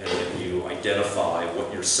 and that you identify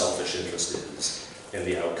what your selfish interest is and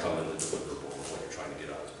the outcome and the deliverable of what you're trying to get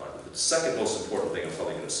out of this project. But the second most important thing I'm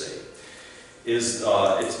probably going to say is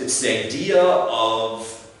it's the idea of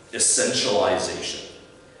essentialization,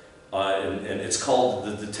 and it's called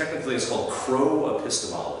the technical thing is called crow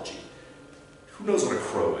epistemology. Who knows what a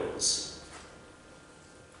crow is?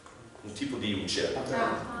 Un tipo di uccello.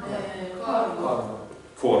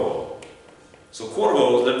 Corvo. So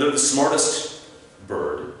corvo, they're the smartest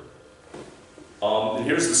bird. And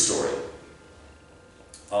here's the story.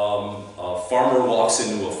 A farmer walks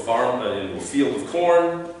into a field of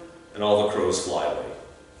corn, and all the crows fly away.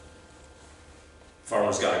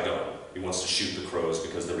 Farmer's got a gun. He wants to shoot the crows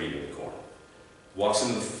because they're eating the corn. Walks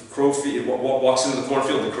into the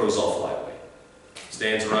cornfield, the crows all fly away.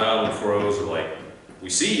 Stands around, the crows are like, "We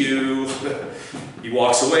see you." He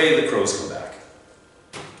walks away, the crows come back.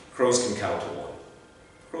 Crows can count to 1.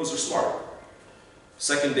 Crows are smart.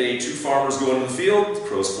 Second day, 2 farmers go into the field, the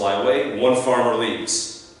crows fly away, 1 farmer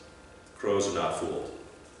leaves. Crows are not fooled.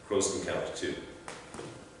 Crows can count to 2.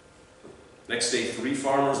 Next day, 3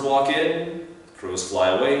 farmers walk in, crows fly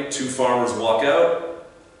away, 2 farmers walk out.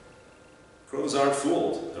 Crows aren't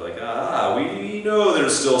fooled. They're like, we know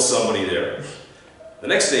there's still somebody there. The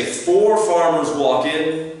next day, 4 farmers walk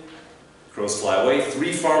in, crows fly away,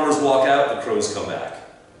 3 farmers walk out, the crows come back.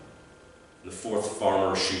 And the 4th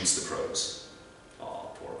farmer shoots the crows. Aw,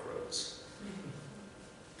 poor crows.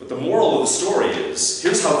 But the moral of the story is,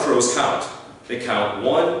 here's how crows count. They count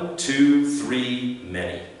 1, 2, 3,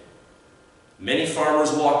 many. Many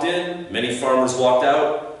farmers walked in, many farmers walked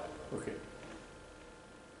out. Okay.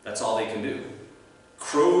 That's all they can do.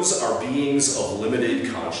 Crows are beings of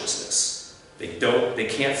limited consciousness. They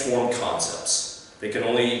can't form concepts. They can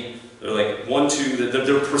only, they're like 1, 2,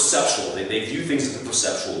 they're perceptual. They view things at the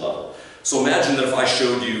perceptual level. So imagine that if I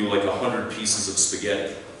showed you like 100 pieces of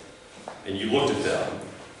spaghetti, and you looked at them,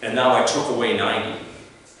 and now I took away 90,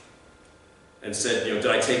 and said, did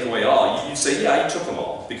I take away all? You'd say, yeah, you took them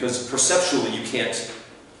all, because perceptually you can't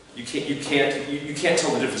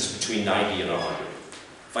tell the difference between 90 and 100.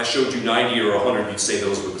 If I showed you 90 or 100, you'd say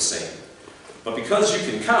those were the same. But because you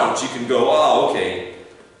can count, you can go, okay,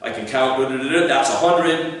 I can count, that's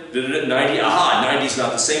 100, 90, 90 is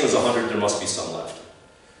not the same as 100, there must be some left.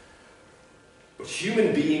 But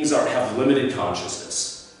human beings have limited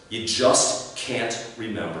consciousness. You just can't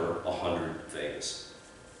remember 100 things.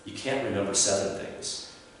 You can't remember 7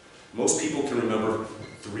 things. Most people can remember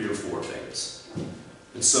 3 or 4 things.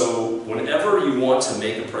 And so whenever you want to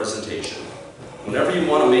make a presentation, whenever you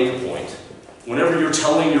want to make a point, whenever you're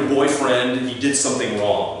telling your boyfriend he did something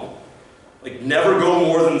wrong, like never go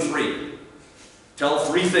more than 3. Tell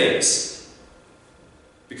 3 things.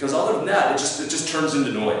 Because other than that, it just turns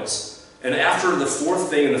into noise. And after the 4th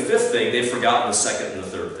thing and the 5th thing, they've forgotten the 2nd and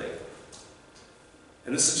the 3rd thing.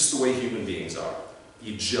 And this is just the way human beings are.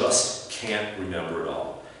 You just can't remember it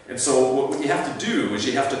all. And so what you have to do is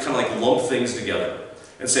you have to kind of like lump things together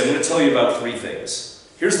and say, I'm going to tell you about 3 things.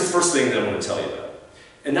 Here's the first thing that I'm going to tell you about.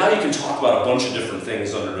 And now you can talk about a bunch of different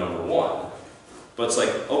things under number 1. But it's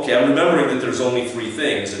like, okay, I'm remembering that there's only 3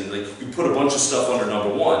 things, and like you put a bunch of stuff under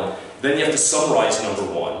number 1, then you have to summarize number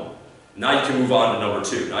 1. Now you can move on to number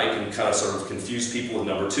 2. Now you can kind of sort of confuse people with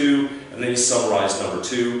number 2, and then you summarize number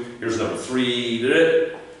 2, here's number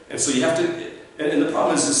 3, and so you have to, and the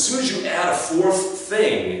problem is, as soon as you add a 4th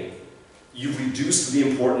thing, you reduce the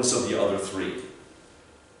importance of the other 3.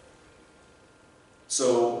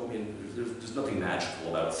 So, I mean, there's nothing magical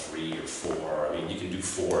about 3 or 4. I mean, you can do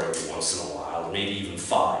 4 every once in a while, or maybe even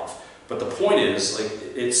 5. But the point is, like,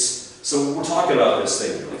 it's So we're talking about this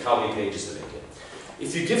thing, like how many pages to make it.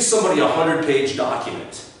 If you give somebody a 100-page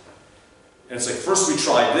document, and it's like, first we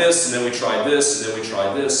tried this, and then we tried this, and then we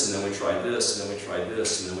tried this, and then we tried this, and then we tried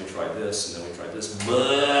this, and then we tried this, and then we tried this,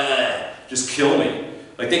 blah, just kill me.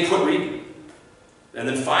 Like, they quit reading. And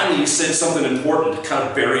then finally you said something important, kind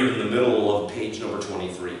of buried in the middle of page number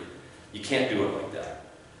 23. You can't do it like that.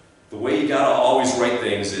 The way you gotta always write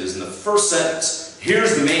things is, in the first sentence,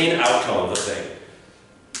 here's the main outcome of the thing.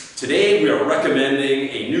 Today we are recommending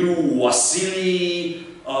a new Wasili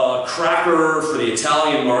cracker for the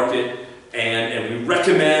Italian market, and we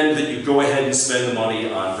recommend that you go ahead and spend the money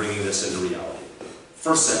on bringing this into reality.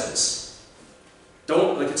 First sentence.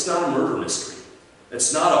 Don't, like, it's not a murder mystery.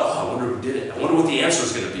 It's not a, oh, I wonder who did it. I wonder what the answer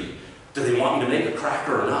is going to be. Do they want me to make a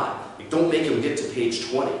cracker or not? Like, don't make them get to page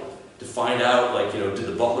 20 to find out, like, you know, did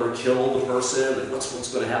the butler kill the person? Like,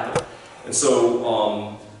 what's going to happen? And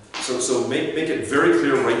so, so make it very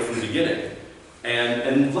clear right from the beginning.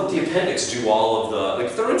 And let the appendix do all of the, like,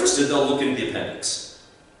 if they're interested, they'll look into the appendix.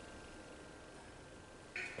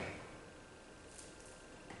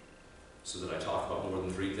 So did I talk about more than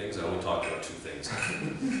 3 things? I only talked about 2 things.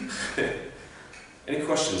 Any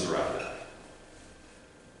questions around that?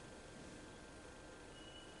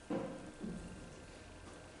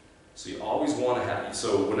 So you always want to have,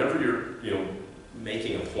 so whenever you're, you know,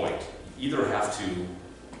 making a point, you either have to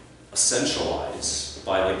essentialize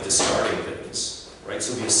by, like, discarding things, right?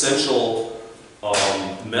 So the essential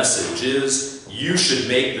message is, you should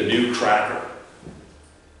make the new cracker.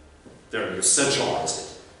 There, you essentialized it.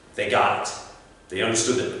 They got it. They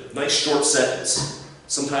understood it. Nice short sentence.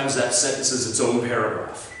 Sometimes that sentence is its own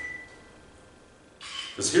paragraph.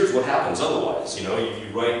 Because here's what happens otherwise. You know, you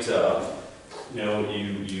write, you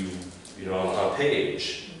know, on a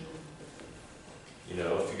page. You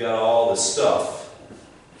know, if you got all this stuff,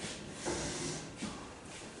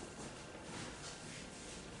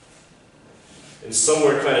 and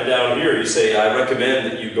somewhere kind of down here you say, I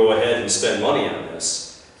recommend that you go ahead and spend money on this.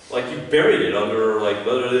 Like, you buried it under, like,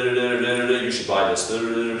 you should buy this, and,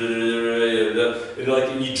 like,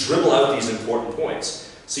 and you dribble out these important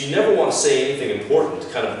points. So you never want to say anything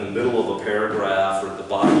important kind of in the middle of a paragraph, or at the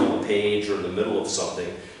bottom of a page, or in the middle of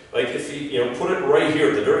something. Like, if you know, put it right here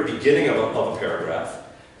at the very beginning of a paragraph,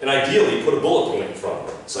 and ideally put a bullet point in front of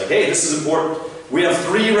it. It's like, hey, this is important. We have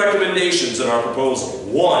 3 recommendations in our proposal.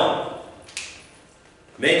 1,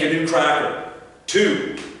 make a new cracker.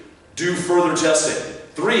 2, do further testing.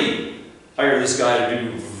 3, hire this guy to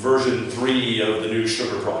do version 3 of the new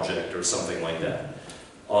sugar project or something like that.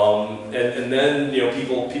 And then, you know,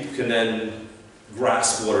 people can then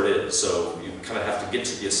grasp what it is. So you kind of have to get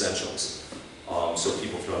to the essentials so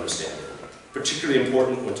people can understand it. Particularly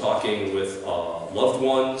important when talking with loved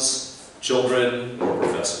ones, children, or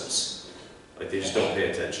professors. Like, they just don't pay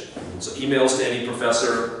attention. So emails to any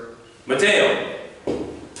professor, Matteo,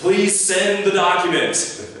 please send the document.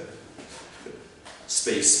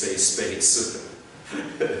 Space, space, space.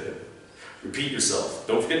 Repeat yourself.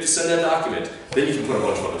 Don't forget to send that document. Then you can put a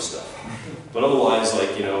bunch of other stuff. But otherwise,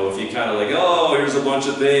 like, you know, if you kind of like, oh, here's a bunch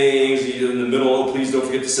of things, you in the middle, oh, please don't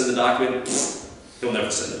forget to send the document, he'll never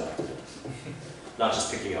send the document. Not just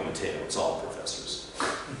picking on Matteo, it's all professors.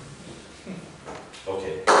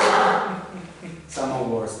 Okay. Some are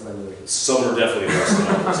worse, by the way. Some are definitely worse than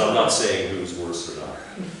others. I'm not saying who's worse or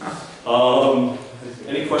not.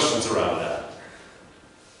 Any questions around that?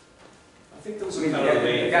 I think those are kind of the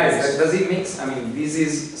main guys, things. does it make, I mean, this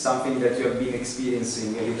is something that you have been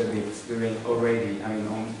experiencing a little bit during already, I mean,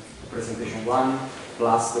 on presentation 1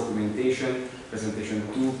 plus documentation, presentation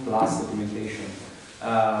 2 plus documentation.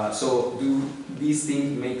 So do these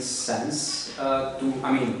things make sense to,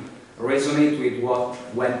 I mean, resonate with what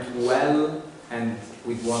went well and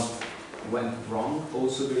with what went wrong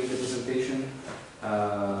also during the presentation?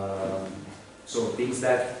 So things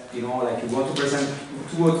that, you know, like you want to present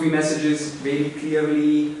 2 or 3 messages very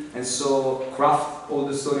clearly, and so craft all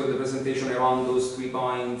the story of the presentation around those 3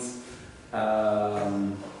 points. I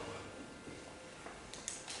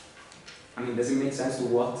mean, does it make sense to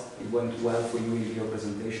what it went well for you in your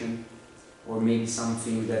presentation? Or maybe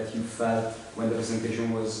something that you felt when the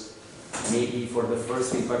presentation was, maybe for the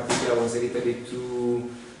first in particular, was a little bit too,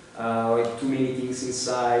 like too many things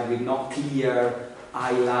inside with not clear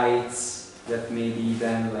highlights, that maybe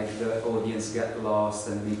then like the audience get lost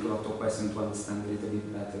and make a lot of questions to understand a little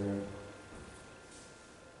bit better.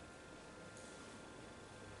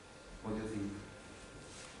 What do you think?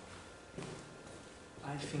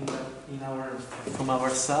 I think that from our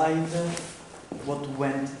side, what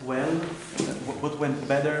went well, what went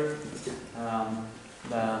better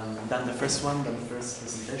than the first one, than the first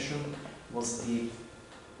presentation, was the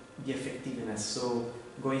the effectiveness. So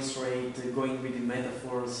going straight, going with the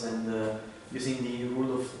metaphors, and using the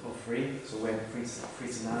rule of three. So we have three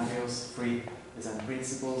scenarios, three design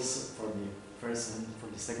principles for the first and for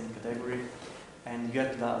the second category, and you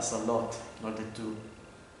have to do us a lot in order to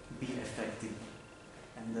be effective.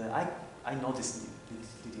 And I noticed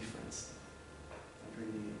the difference. I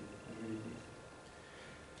really did.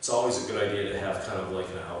 It's always a good idea to have kind of like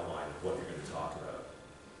an outline of what you're going to talk about.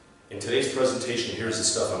 In today's presentation, here's the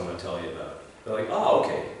stuff I'm going to tell you about. They're like, oh,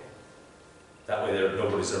 okay. That way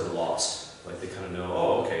nobody's ever lost. Like they kind of know,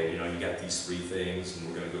 oh, okay, you know, you got these three things, and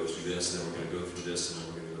we're going to go through this, and then we're going to go through this, and then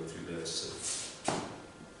we're going to go through this.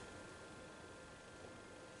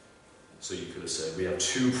 So you could have said, we have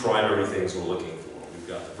two primary things we're looking for. We've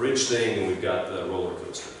got the bridge thing, and we've got the roller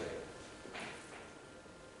coaster thing.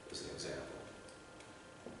 As an example.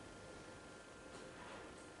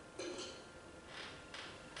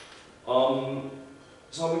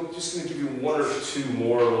 So I'm just going to give you one or two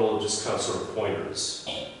more little just kind of sort of pointers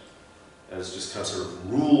as just kind of sort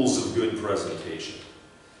of rules of good presentation.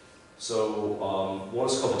 So one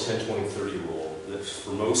is called the 10-20-30 rule. That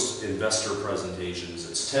for most investor presentations,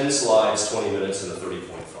 it's 10 slides, 20 minutes, and a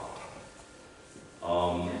 30-point font.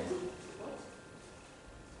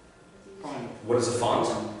 What is a font?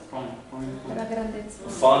 A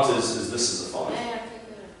font is this is a font.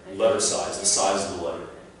 Letter size, the size of the letter.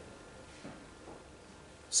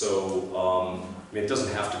 So, I mean, it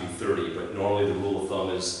doesn't have to be 30, but normally the rule of thumb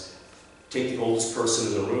is take the oldest person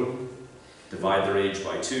in the room, divide their age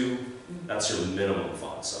by 2, that's your minimum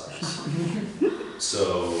font size.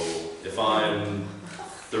 So, if I'm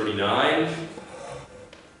 39,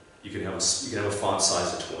 you can have a font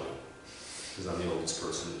size of 20, because I'm the oldest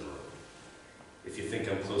person in the room. If you think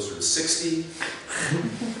I'm closer to 60,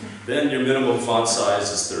 then your minimum font size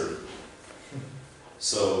is 30.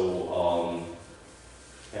 So,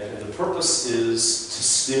 and the purpose is to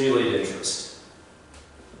stimulate interest,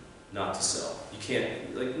 not to sell. You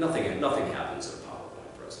can't, like, nothing happens in a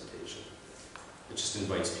PowerPoint presentation. It just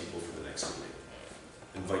invites people for the next meeting.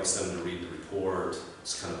 Invites them to read the report.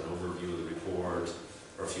 It's kind of an overview of the report.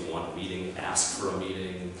 Or if you want a meeting, ask for a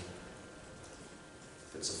meeting.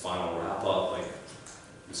 If it's a final wrap-up, like,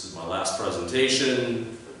 this is my last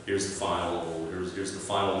presentation. Here's the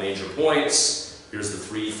final major points. Here's the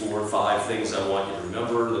 3, 4, 5 things I want you to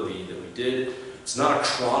remember that we did. It's not a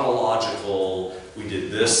chronological, we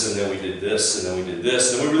did this, and then we did this, and then we did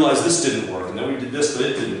this, and then we realized this didn't work, and then we did this, but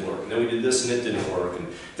it didn't work, and then we did this, and it didn't work, and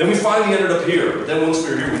then we finally ended up here, but then once we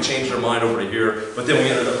were here, we changed our mind over to here, but then we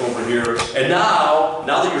ended up over here, and now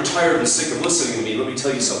that you're tired and sick of listening to me, let me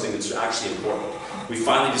tell you something that's actually important. We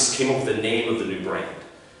finally just came up with the name of the new brand.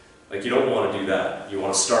 Like, you don't want to do that. You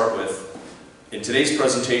want to start with, in today's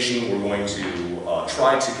presentation, we're going to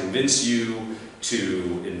try to convince you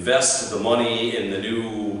to invest the money in the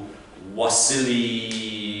new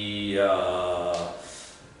Wasili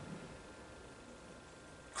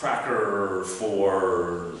cracker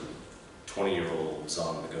for 20-year-olds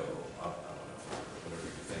on the go. I don't know, whatever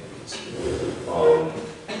you think it is.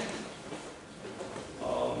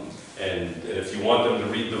 And if you want them to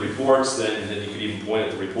read the reports, then you could even point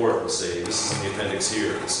at the report and say, this is in the appendix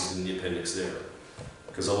here, this is in the appendix there.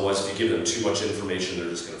 Because otherwise, if you give them too much information, they're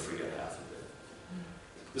just going to forget half of it.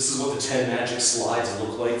 This is what the 10 magic slides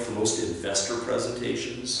look like for most investor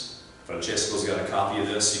presentations. Francesco's got a copy of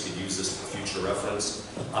this. You could use this for future reference.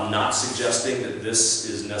 I'm not suggesting that this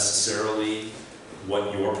is necessarily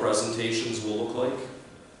what your presentations will look like.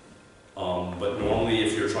 But normally,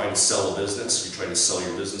 if you're trying to sell a business, you're trying to sell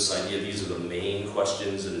your business idea, these are the main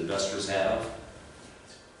questions that investors have.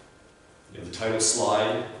 You have the title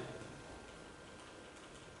slide.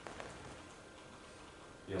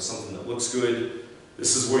 You know, something that looks good.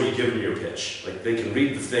 This is where you give them your pitch. Like, they can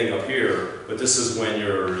read the thing up here, but this is when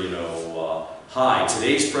you're, you know, hi,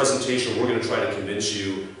 today's presentation, we're going to try to convince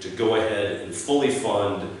you to go ahead and fully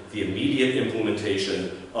fund the immediate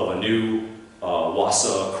implementation of a new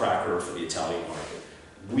Wasa cracker for the Italian market.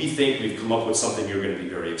 We think we've come up with something you're going to be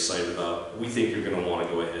very excited about. We think you're going to want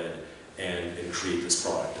to go ahead and create this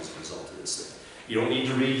product as a result of this thing. You don't need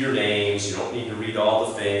to read your names, you don't need to read all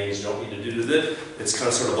the things, you don't need to do this. It's kind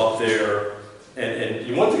of sort of up there.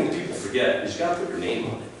 And one thing that people forget is you got to put your name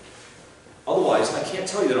on it. Otherwise, I can't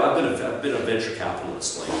tell you that I've been a venture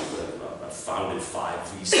capitalist. Like, I've founded 5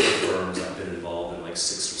 VC firms, I've been involved in like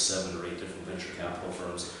 6 or 7 or 8 different venture capital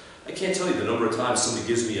firms. I can't tell you the number of times somebody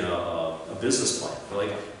gives me a business plan. They're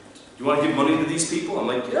like, do you want to give money to these people? I'm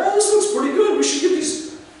like, yeah, this looks pretty good. We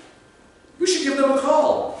should give them a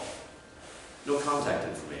call. No contact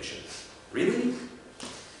information. Really?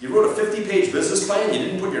 You wrote a 50-page business plan, you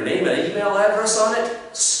didn't put your name and email address on it?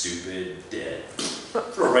 Stupid, dead.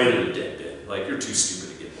 Throw it right in the dead bin. Like, you're too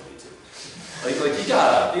stupid to give money to. Like you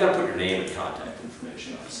gotta put your name and contact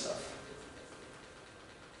information on stuff.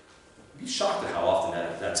 You'd be shocked at how often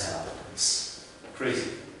that's happened. It's crazy.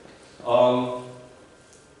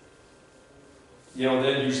 You know,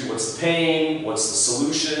 then usually what's the pain, what's the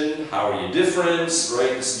solution, how are you different,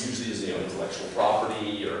 right? This usually is, you know, intellectual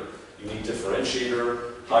property or unique differentiator,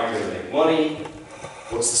 how you're going to make money,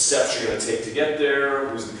 what's the steps you're going to take to get there,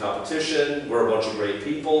 who's the competition, we're a bunch of great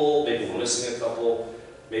people, maybe we're missing a couple,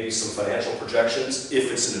 maybe some financial projections,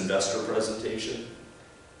 if it's an investor presentation,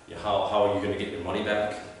 you know, how are you going to get your money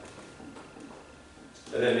back?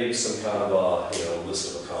 And then maybe some kind of a, you know,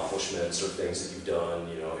 list of accomplishments or things that you've done,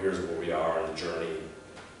 you know, here's where we are in the journey,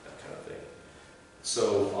 that kind of thing.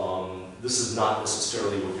 So this is not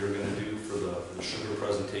necessarily what you're going to do for the sugar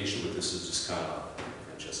presentation, but this is just kind of,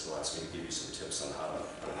 Francesco asked me to give you some tips on how to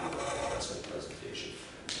do an investment presentation.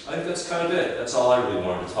 I think that's kind of it. That's all I really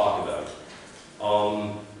wanted to talk about.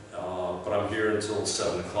 But I'm here until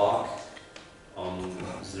 7 o'clock.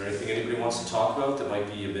 Is there anything anybody wants to talk about that might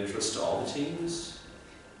be of interest to all the teams?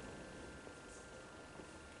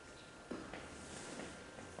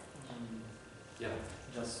 Yeah.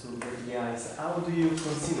 Just to break the ice, how do you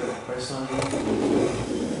consider personally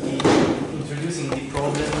introducing the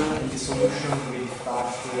problem and the solution with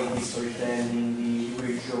fact, the storytelling, the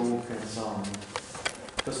weird joke, and so on?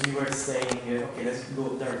 Because we were saying, okay, let's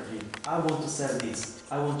go directly. I want to sell this.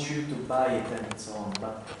 I want you to buy it, and so on.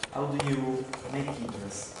 But how do you make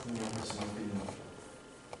interest in your personal opinion?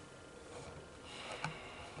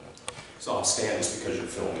 So I'll stand just because you're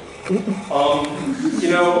filming. You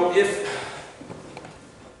know,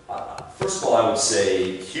 first of all, I would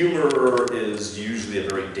say humor is usually a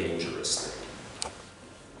very dangerous thing.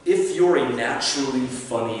 If you're a naturally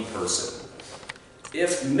funny person,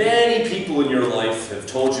 if many people in your life have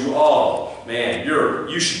told you, oh man,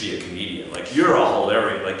 you should be a comedian, like you're a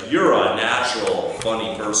hilarious, like you're a natural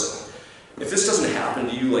funny person. If this doesn't happen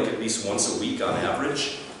to you like at least once a week on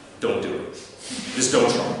average, don't do it. Just don't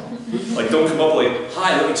try. Like don't come up like,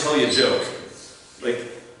 hi, let me tell you a joke. Like,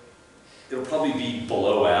 it'll probably be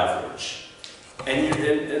below average.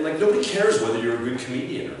 And like nobody cares whether you're a good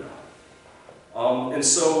comedian or not. And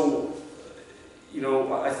so, you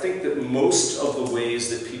know, I think that most of the ways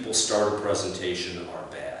that people start a presentation are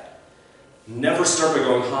bad. Never start by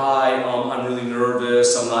going, hi, I'm really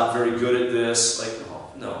nervous, I'm not very good at this. Like,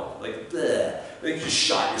 oh, no, like, bleh. Like you just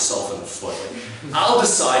shot yourself in the foot. Like, I'll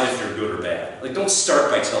decide if you're good or bad. Like, don't start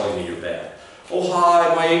by telling me you're bad. Oh,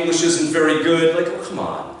 hi, my English isn't very good. Like, oh, come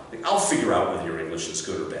on. Like, I'll figure out whether your English is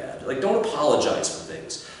good or bad. Like, don't apologize for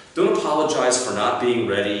things. Don't apologize for not being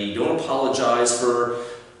ready. Don't apologize for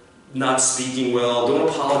not speaking well. Don't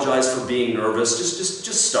apologize for being nervous.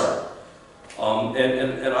 Just start.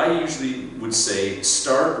 And I usually would say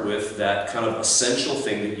start with that kind of essential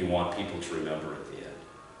thing that you want people to remember at the end.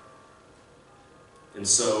 And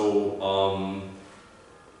so,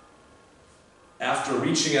 after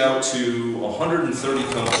reaching out to 130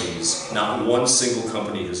 companies, not one single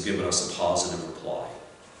company has given us a positive reply.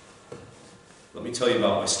 Let me tell you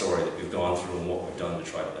about my story that we've gone through and what we've done to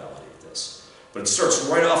try to validate this. But it starts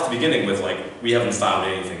right off the beginning with like, we haven't found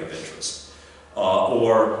anything of interest.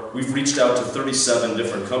 Or we've reached out to 37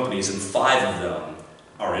 different companies and 5 of them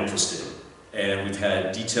are interested. And we've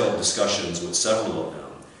had detailed discussions with several of them.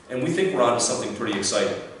 And we think we're onto something pretty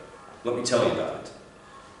exciting. Let me tell you about it.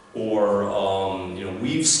 Or, you know,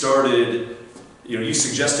 we've started, you know, you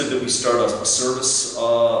suggested that we start a service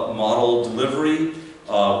model delivery.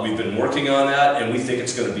 We've been working on that, and we think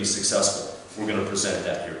it's going to be successful. We're going to present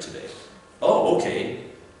that here today. Oh, okay.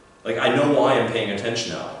 Like, I know why I'm paying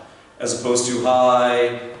attention now. As opposed to,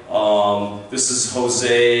 hi, this is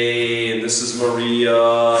Jose, and this is Maria,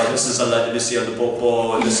 and this is Alicia de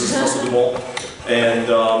Popo, and this is Russell Dumont. And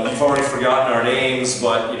you've already forgotten our names,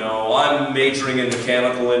 but, you know, I'm majoring in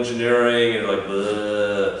mechanical engineering, and like,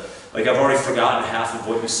 bleh. Like, I've already forgotten half of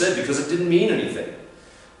what you said because it didn't mean anything.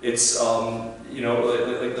 It's, you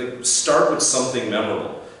know, like start with something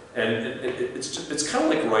memorable. And it's kind of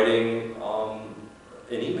like writing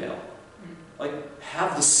an email. Like,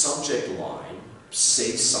 have the subject line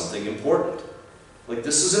say something important. Like,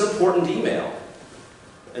 this is an important email.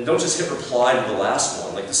 And don't just hit reply to the last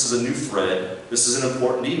one. Like, this is a new thread, this is an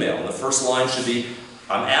important email. And the first line should be,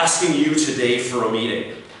 I'm asking you today for a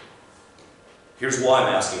meeting. Here's why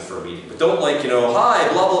I'm asking for a meeting. But don't like, you know, hi,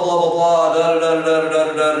 blah, blah, blah, blah, blah, da, da, da, da,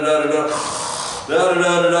 da, da, da, da, da, da,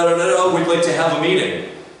 da, da, da, da, we'd like to have a meeting.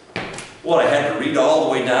 What, I had to read all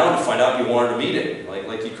the way down to find out you wanted a meeting.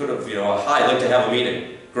 Like you could have, you know, hi, I'd like to have a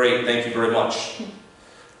meeting. Great, thank you very much.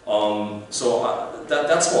 That's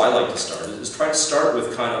how I like to start, is try to start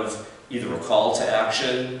with kind of either a call to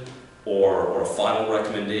action or a final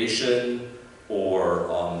recommendation or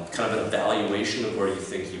kind of an evaluation of where you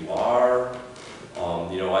think you are.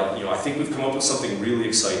 I think we've come up with something really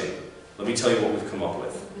exciting. Let me tell you what we've come up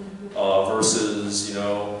with. Versus,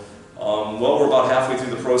 well, we're about halfway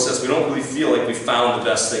through the process. We don't really feel like we found the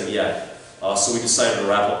best thing yet. So we decided to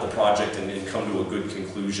wrap up the project and come to a good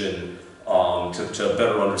conclusion to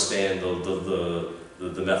better understand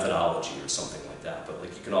the methodology or something like that. But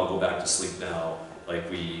like, you can all go back to sleep now. Like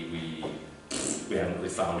we haven't really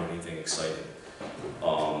found anything exciting.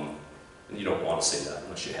 And you don't want to say that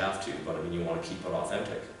unless you have to, but I mean, you want to keep it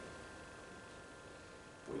authentic.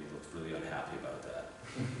 Boy, you look really unhappy about that.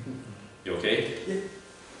 You okay? Yeah.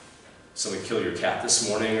 Somebody kill your cat this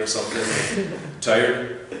morning or something?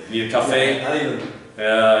 Tired? Need a cafe? Yeah,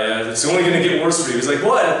 Yeah, it's only going to get worse for you. He's like,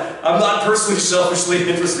 what? I'm not personally selfishly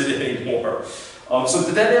interested anymore. So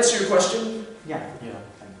did that answer your question? yeah.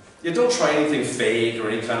 Yeah, don't try anything fake or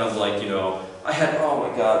any kind of like, I had, oh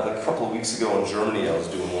my God, like a couple of weeks ago in Germany I was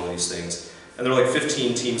doing one of these things, and there were like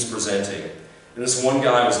 15 teams presenting, and this one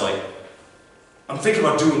guy was like, I'm thinking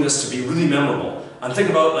about doing this to be really memorable. I'm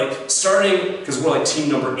thinking about like starting, because we're like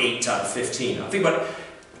team number 8 out of 15, I'm thinking about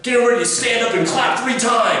getting ready to stand up and clap 3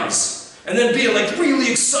 times, and then being like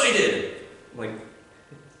really excited. I'm like,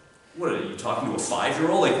 what are you talking to a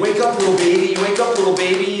 5-year-old? Like, wake up little baby,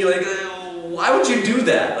 like, why would you do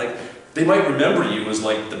that? Like, they might remember you as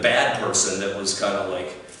like the bad person that was kind of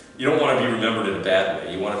like, you don't want to be remembered in a bad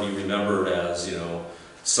way. You want to be remembered as,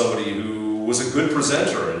 somebody who was a good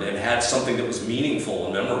presenter and had something that was meaningful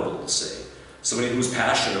and memorable to say. Somebody who was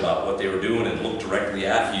passionate about what they were doing and looked directly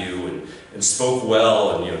at you and spoke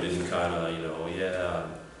well and, didn't kind of,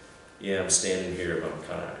 I'm standing here, but I'm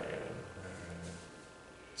kind of,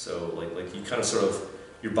 So like you kind of sort of,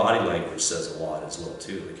 your body language says a lot as well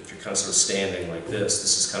too. Like if you're kind of sort of standing like this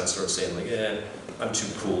is kind of sort of saying like, I'm too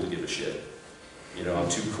cool to give a shit. I'm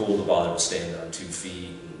too cool to bother to stand on 2 feet.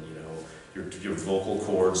 And, your vocal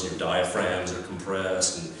cords, your diaphragms are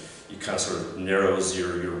compressed, and you kind of sort of narrows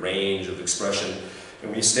your range of expression.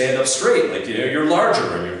 And when you stand up straight, like you're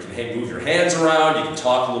larger, and you can move your hands around. You can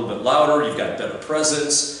talk a little bit louder. You've got better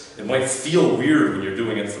presence. It might feel weird when you're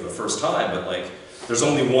doing it for the first time, but like, there's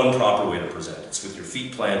only one proper way to present. It's with your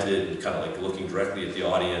feet planted and kind of like looking directly at the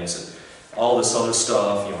audience and all this other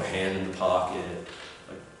stuff, hand in the pocket.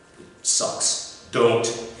 Like, it sucks. Don't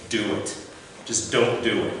do it. Just don't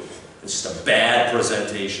do it. It's just a bad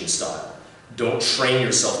presentation style. Don't train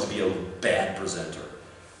yourself to be a bad presenter.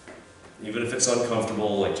 Even if it's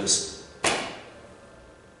uncomfortable, like just...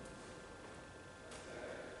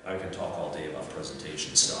 I can talk all day about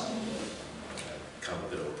presentation style. I'm kind of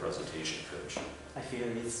a bit of a presentation coach. I feel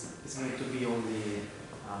it's going to be only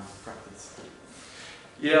practice.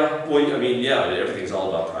 Yeah, well, I mean, yeah, everything's all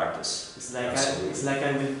about practice. It's like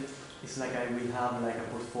I will have like a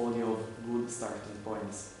portfolio of good starting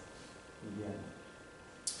points in the end.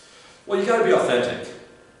 Well, you got to be authentic,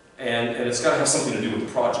 and it's got to have something to do with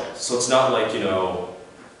the project. So it's not like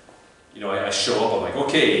I show up, I'm like,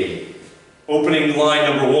 okay, opening line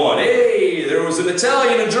number 1. Hey, there was an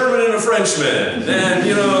Italian, a German, and a Frenchman. Then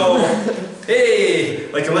hey,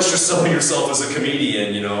 like unless you're selling yourself as a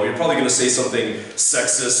comedian, you're probably going to say something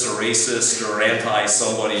sexist or racist or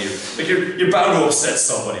anti-somebody. Like you're bound to upset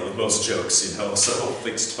somebody with most jokes, so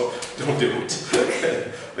please don't do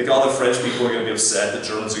it. Like all the French people are going to be upset, the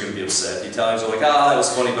Germans are going to be upset, the Italians are like, that was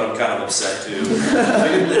funny, but I'm kind of upset too.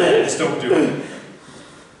 Just don't do it.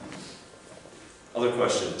 Other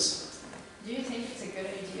questions? Do you think it's a good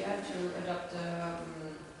idea to adopt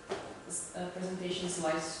presentation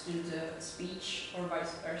slides to the speech or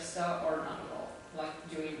vice versa, or not at all? Like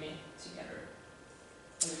doing it together,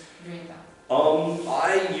 doing that?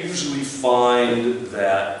 I usually find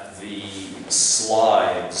that the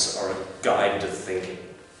slides are a guide to thinking.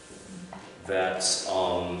 That it's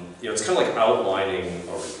kind of like outlining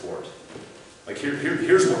a report. Like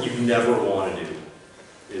here's what you never want to do.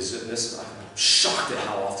 I'm shocked at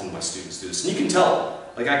how often my students do this, and you can tell.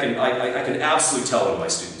 Like I can absolutely tell when my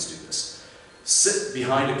students do this. Sit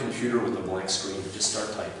behind a computer with a blank screen and just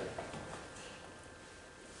start typing.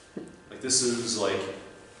 Like this is like,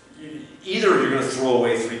 either you're going to throw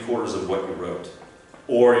away 3/4 of what you wrote,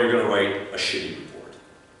 or you're going to write a shitty report.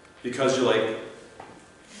 Because you're like,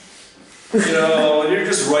 and you're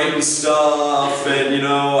just writing stuff, and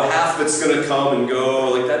half of it's going to come and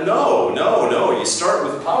go like that. No. You start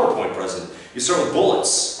with a PowerPoint present. You start with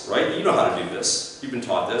bullets, right? You know how to do this. You've been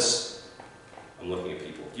taught this. I'm looking at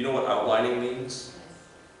people. Do you know what outlining means?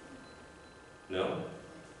 No?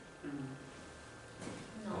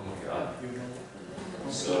 Oh my God.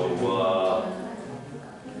 So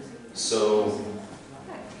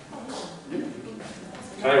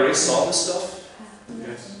can I erase all this stuff?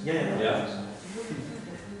 Yes. Yeah. Yeah.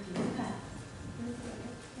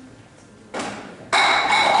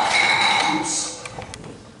 Oops.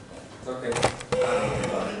 Okay.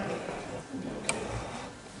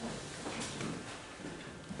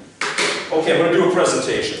 Okay, I'm going to do a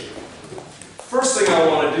presentation. First thing I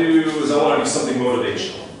want to do is I want to do something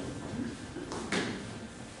motivational.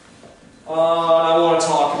 I want to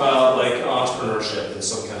talk about like entrepreneurship and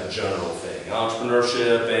some kind of general thing.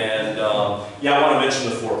 Entrepreneurship and yeah, I want to mention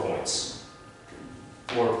the 4 points.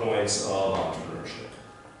 4 points of entrepreneurship.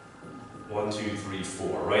 1, 2, 3,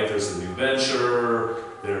 4, right? There's the new venture,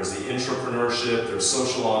 there's the intrapreneurship, there's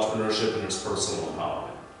social entrepreneurship, and there's personal empowerment.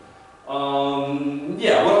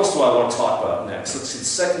 Yeah, what else do I want to talk about next? Let's see, the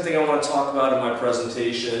second thing I want to talk about in my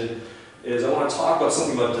presentation is I want to talk about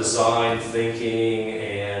something about design thinking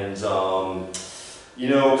and, you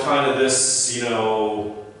know, kind of this, you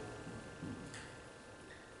know,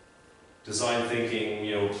 design thinking,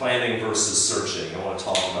 you know, planning versus searching. I want to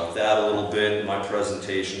talk about that a little bit in my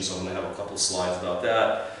presentation, so I'm going to have a couple slides about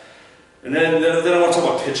that. And then I want to talk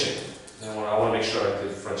about pitching. I want to make sure,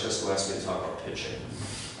 because Francesco asked me to talk about pitching.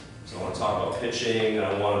 So I want to talk about pitching, and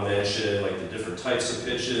I want to mention like the different types of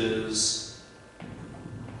pitches.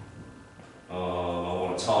 I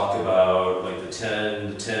want to talk about like the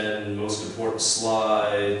 10 most important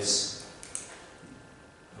slides.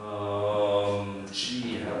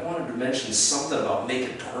 Gee, I wanted to mention something about make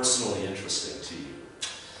it personally interesting to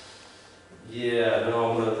you. Yeah,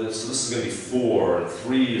 no, so this is going to be 4, and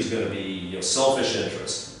 3 is going to be, you know, selfish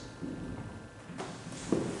interest.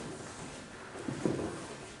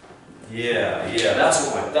 Yeah, that's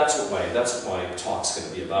what my talk's going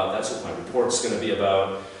to be about. That's what my report's going to be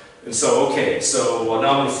about. And so, okay, so now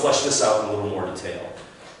I'm going to flesh this out in a little more detail.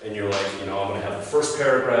 And you're like, you know, I'm going to have the first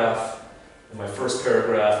paragraph. In my first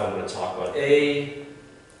paragraph, I'm going to talk about A,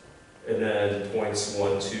 and then points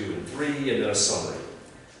 1, 2, and 3, and then a summary.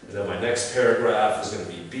 And then my next paragraph is going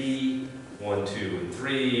to be B, 1, 2, and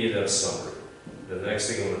 3, and then a summary. Then the next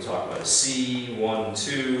thing I'm going to talk about is C, 1,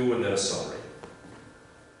 2, and then a summary.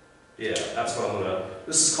 Yeah, that's what I'm going to,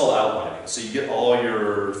 this is called outlining. So you get all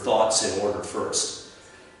your thoughts in order first.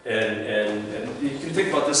 And you can think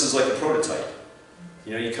about this as like a prototype.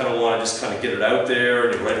 You know, you kind of want to just kind of get it out there,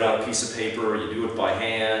 and you write it on a piece of paper, you do it by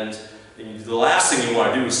hand. And the last thing you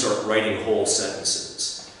want to do is start writing whole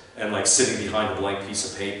sentences. And like sitting behind a blank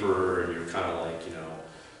piece of paper, and you're kind of like, you know,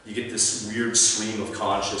 you get this weird stream of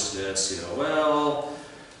consciousness, you know, well,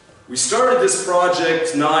 we started this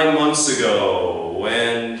project 9 months ago,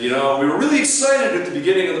 and, you know, we were really excited at the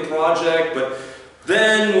beginning of the project, but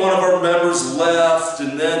then one of our members left,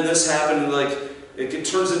 and then this happened, and like, it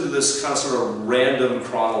turns into this kind of sort of random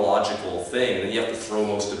chronological thing, and then you have to throw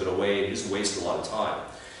most of it away, and you just waste a lot of time.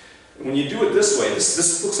 And when you do it this way,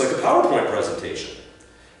 this looks like a PowerPoint presentation.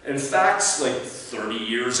 In fact, like 30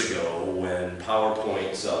 years ago, when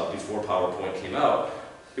PowerPoint, before PowerPoint came out,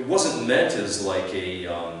 it wasn't meant as like a,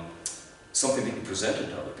 something that you presented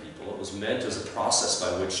to other people. It was meant as a process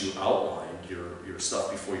by which you outlined your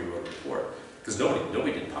stuff before you wrote a report. Because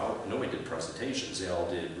nobody did presentations. They all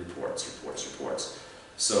did reports.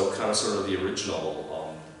 So kind of sort of the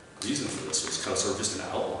original reason for this was kind of sort of just an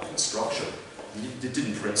outline structure. It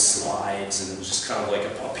didn't print slides, and it was just kind of like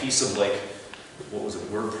a piece of like, what was it,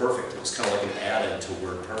 WordPerfect. It was kind of like an add-in to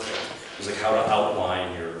WordPerfect. It was like how to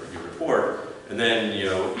outline your report. And then, you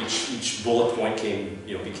know, each bullet point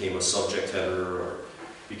became a subject header or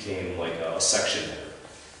became like a section header.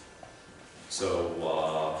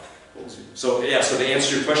 So, so to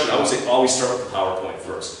answer your question, I would say always start with the PowerPoint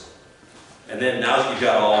first. And then now that you've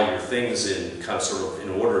got all your things in kind of sort of in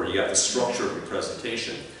order, you got the structure of your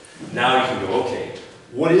presentation, now you can go, okay,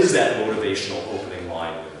 what is that motivational opening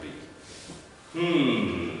line going to be?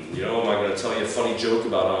 You know, am I going to tell you a funny joke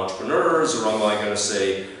about entrepreneurs, or am I going to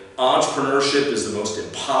say, entrepreneurship is the most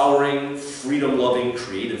empowering, freedom-loving,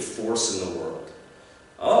 creative force in the world?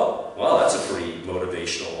 Oh, well, that's a pretty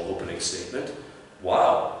motivational opening statement.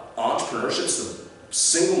 Wow. Entrepreneurship's the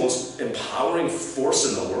single most empowering force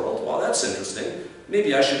in the world. Wow, that's interesting.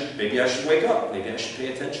 Maybe I should wake up. Maybe I should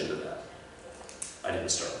pay attention to that. I didn't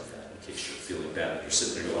start with that, in case you're feeling bad that you're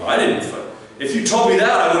sitting there going, I didn't. If you told me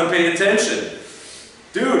that, I would have paid attention.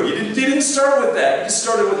 Dude, you didn't start with that. You just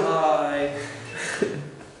started with hi. Did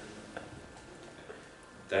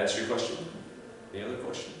that answer your question? Any other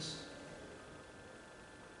questions?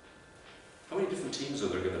 How many different teams are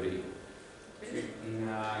there going to be? In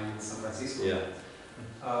San Francisco? Yeah.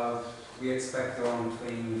 We expect around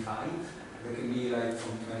 25. They can be like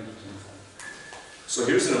from 20 to 25. So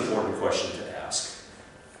here's an important question to ask.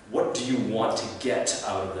 What do you want to get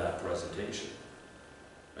out of that presentation?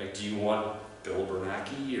 Like, do you want Bill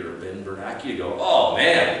Bernanke or Ben Bernanke to go, oh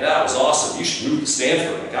man, that was awesome, you should move to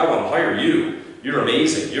Stanford, like I want to hire you, you're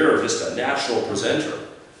amazing, you're just a natural presenter?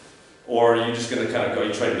 Or are you just going to kind of go,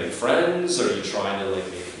 you trying to make friends, or are you trying to like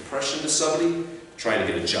make an impression to somebody? Trying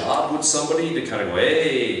to get a job with somebody to kind of go,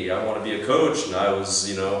 hey, I want to be a coach, and I was,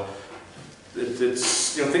 you know,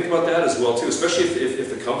 it's, you know, think about that as well too, especially if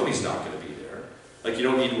the company's not going to be there. Like, you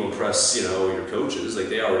don't need to impress, you know, your coaches, like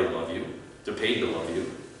they already love you, they're paid to love you.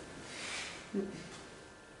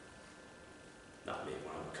 Not me,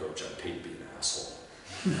 when I'm a coach, I'm paid to be an asshole.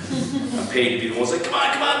 I'm paid to be the ones like, come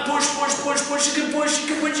on, push, you can push, you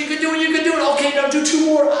can do it, okay, now do 2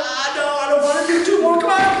 more, no, I don't want to do 2 more,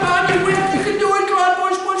 come on, you win, you can do it, come on,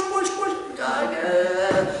 push,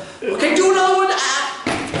 okay, do another one, I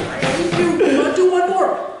hate you, come on, do 1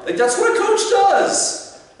 more. Like, that's what a coach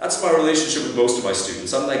does. That's my relationship with most of my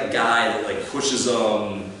students. I'm that guy that like pushes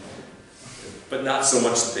them, but not so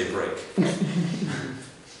much that they break.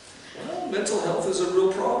 Well, mental health is a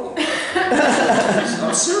real problem.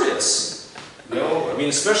 I'm serious. You know, I mean,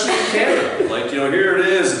 especially in Canada. Like, you know, here it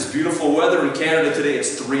is, it's beautiful weather in Canada today,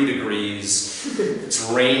 it's 3 degrees, it's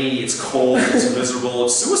rainy, it's cold, it's miserable,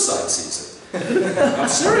 it's suicide season. I'm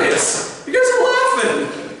serious. You guys are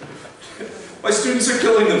laughing. My students are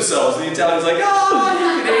killing themselves. The Italians are like, oh,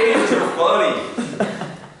 you Canadians are funny.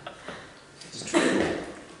 It's true.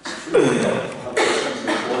 It's true.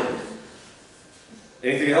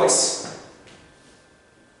 Anything else?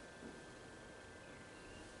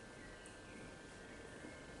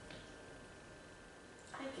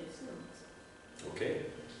 Okay.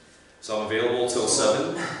 So I'm available till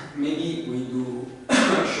 7. Maybe we do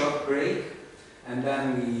a short break and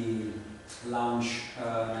then we launch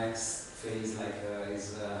next phase, like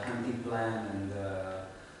is hunting plan and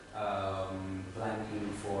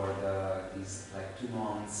planning for these like 2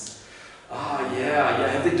 months. Yeah.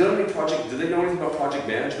 Have they done any project? Do they know anything about project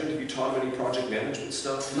management? Have you taught them any project management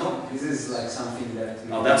stuff? No, this is like something that.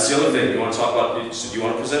 Oh, that's the other thing. You want to talk about? So do you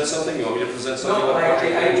want to present something? You want me to present something? No, about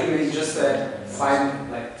project I management? made just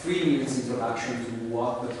 3 minutes introduction to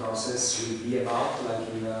what the process will be about, like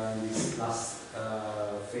in this last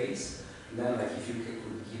phase. And then, like, if you could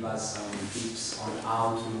give us some tips on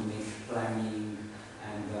how to make planning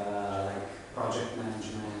and like project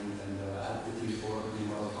management and help the team for being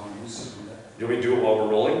more autonomous. You want me to do it while we're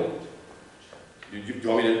rolling? You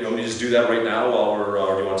want me to just do that right now while we're,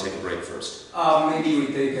 or do you want to take a break first? Maybe we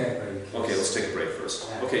take a break. Okay, let's take a break first.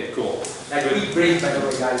 Yeah. Okay, cool. Like, quick break, by the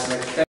way, guys. Like,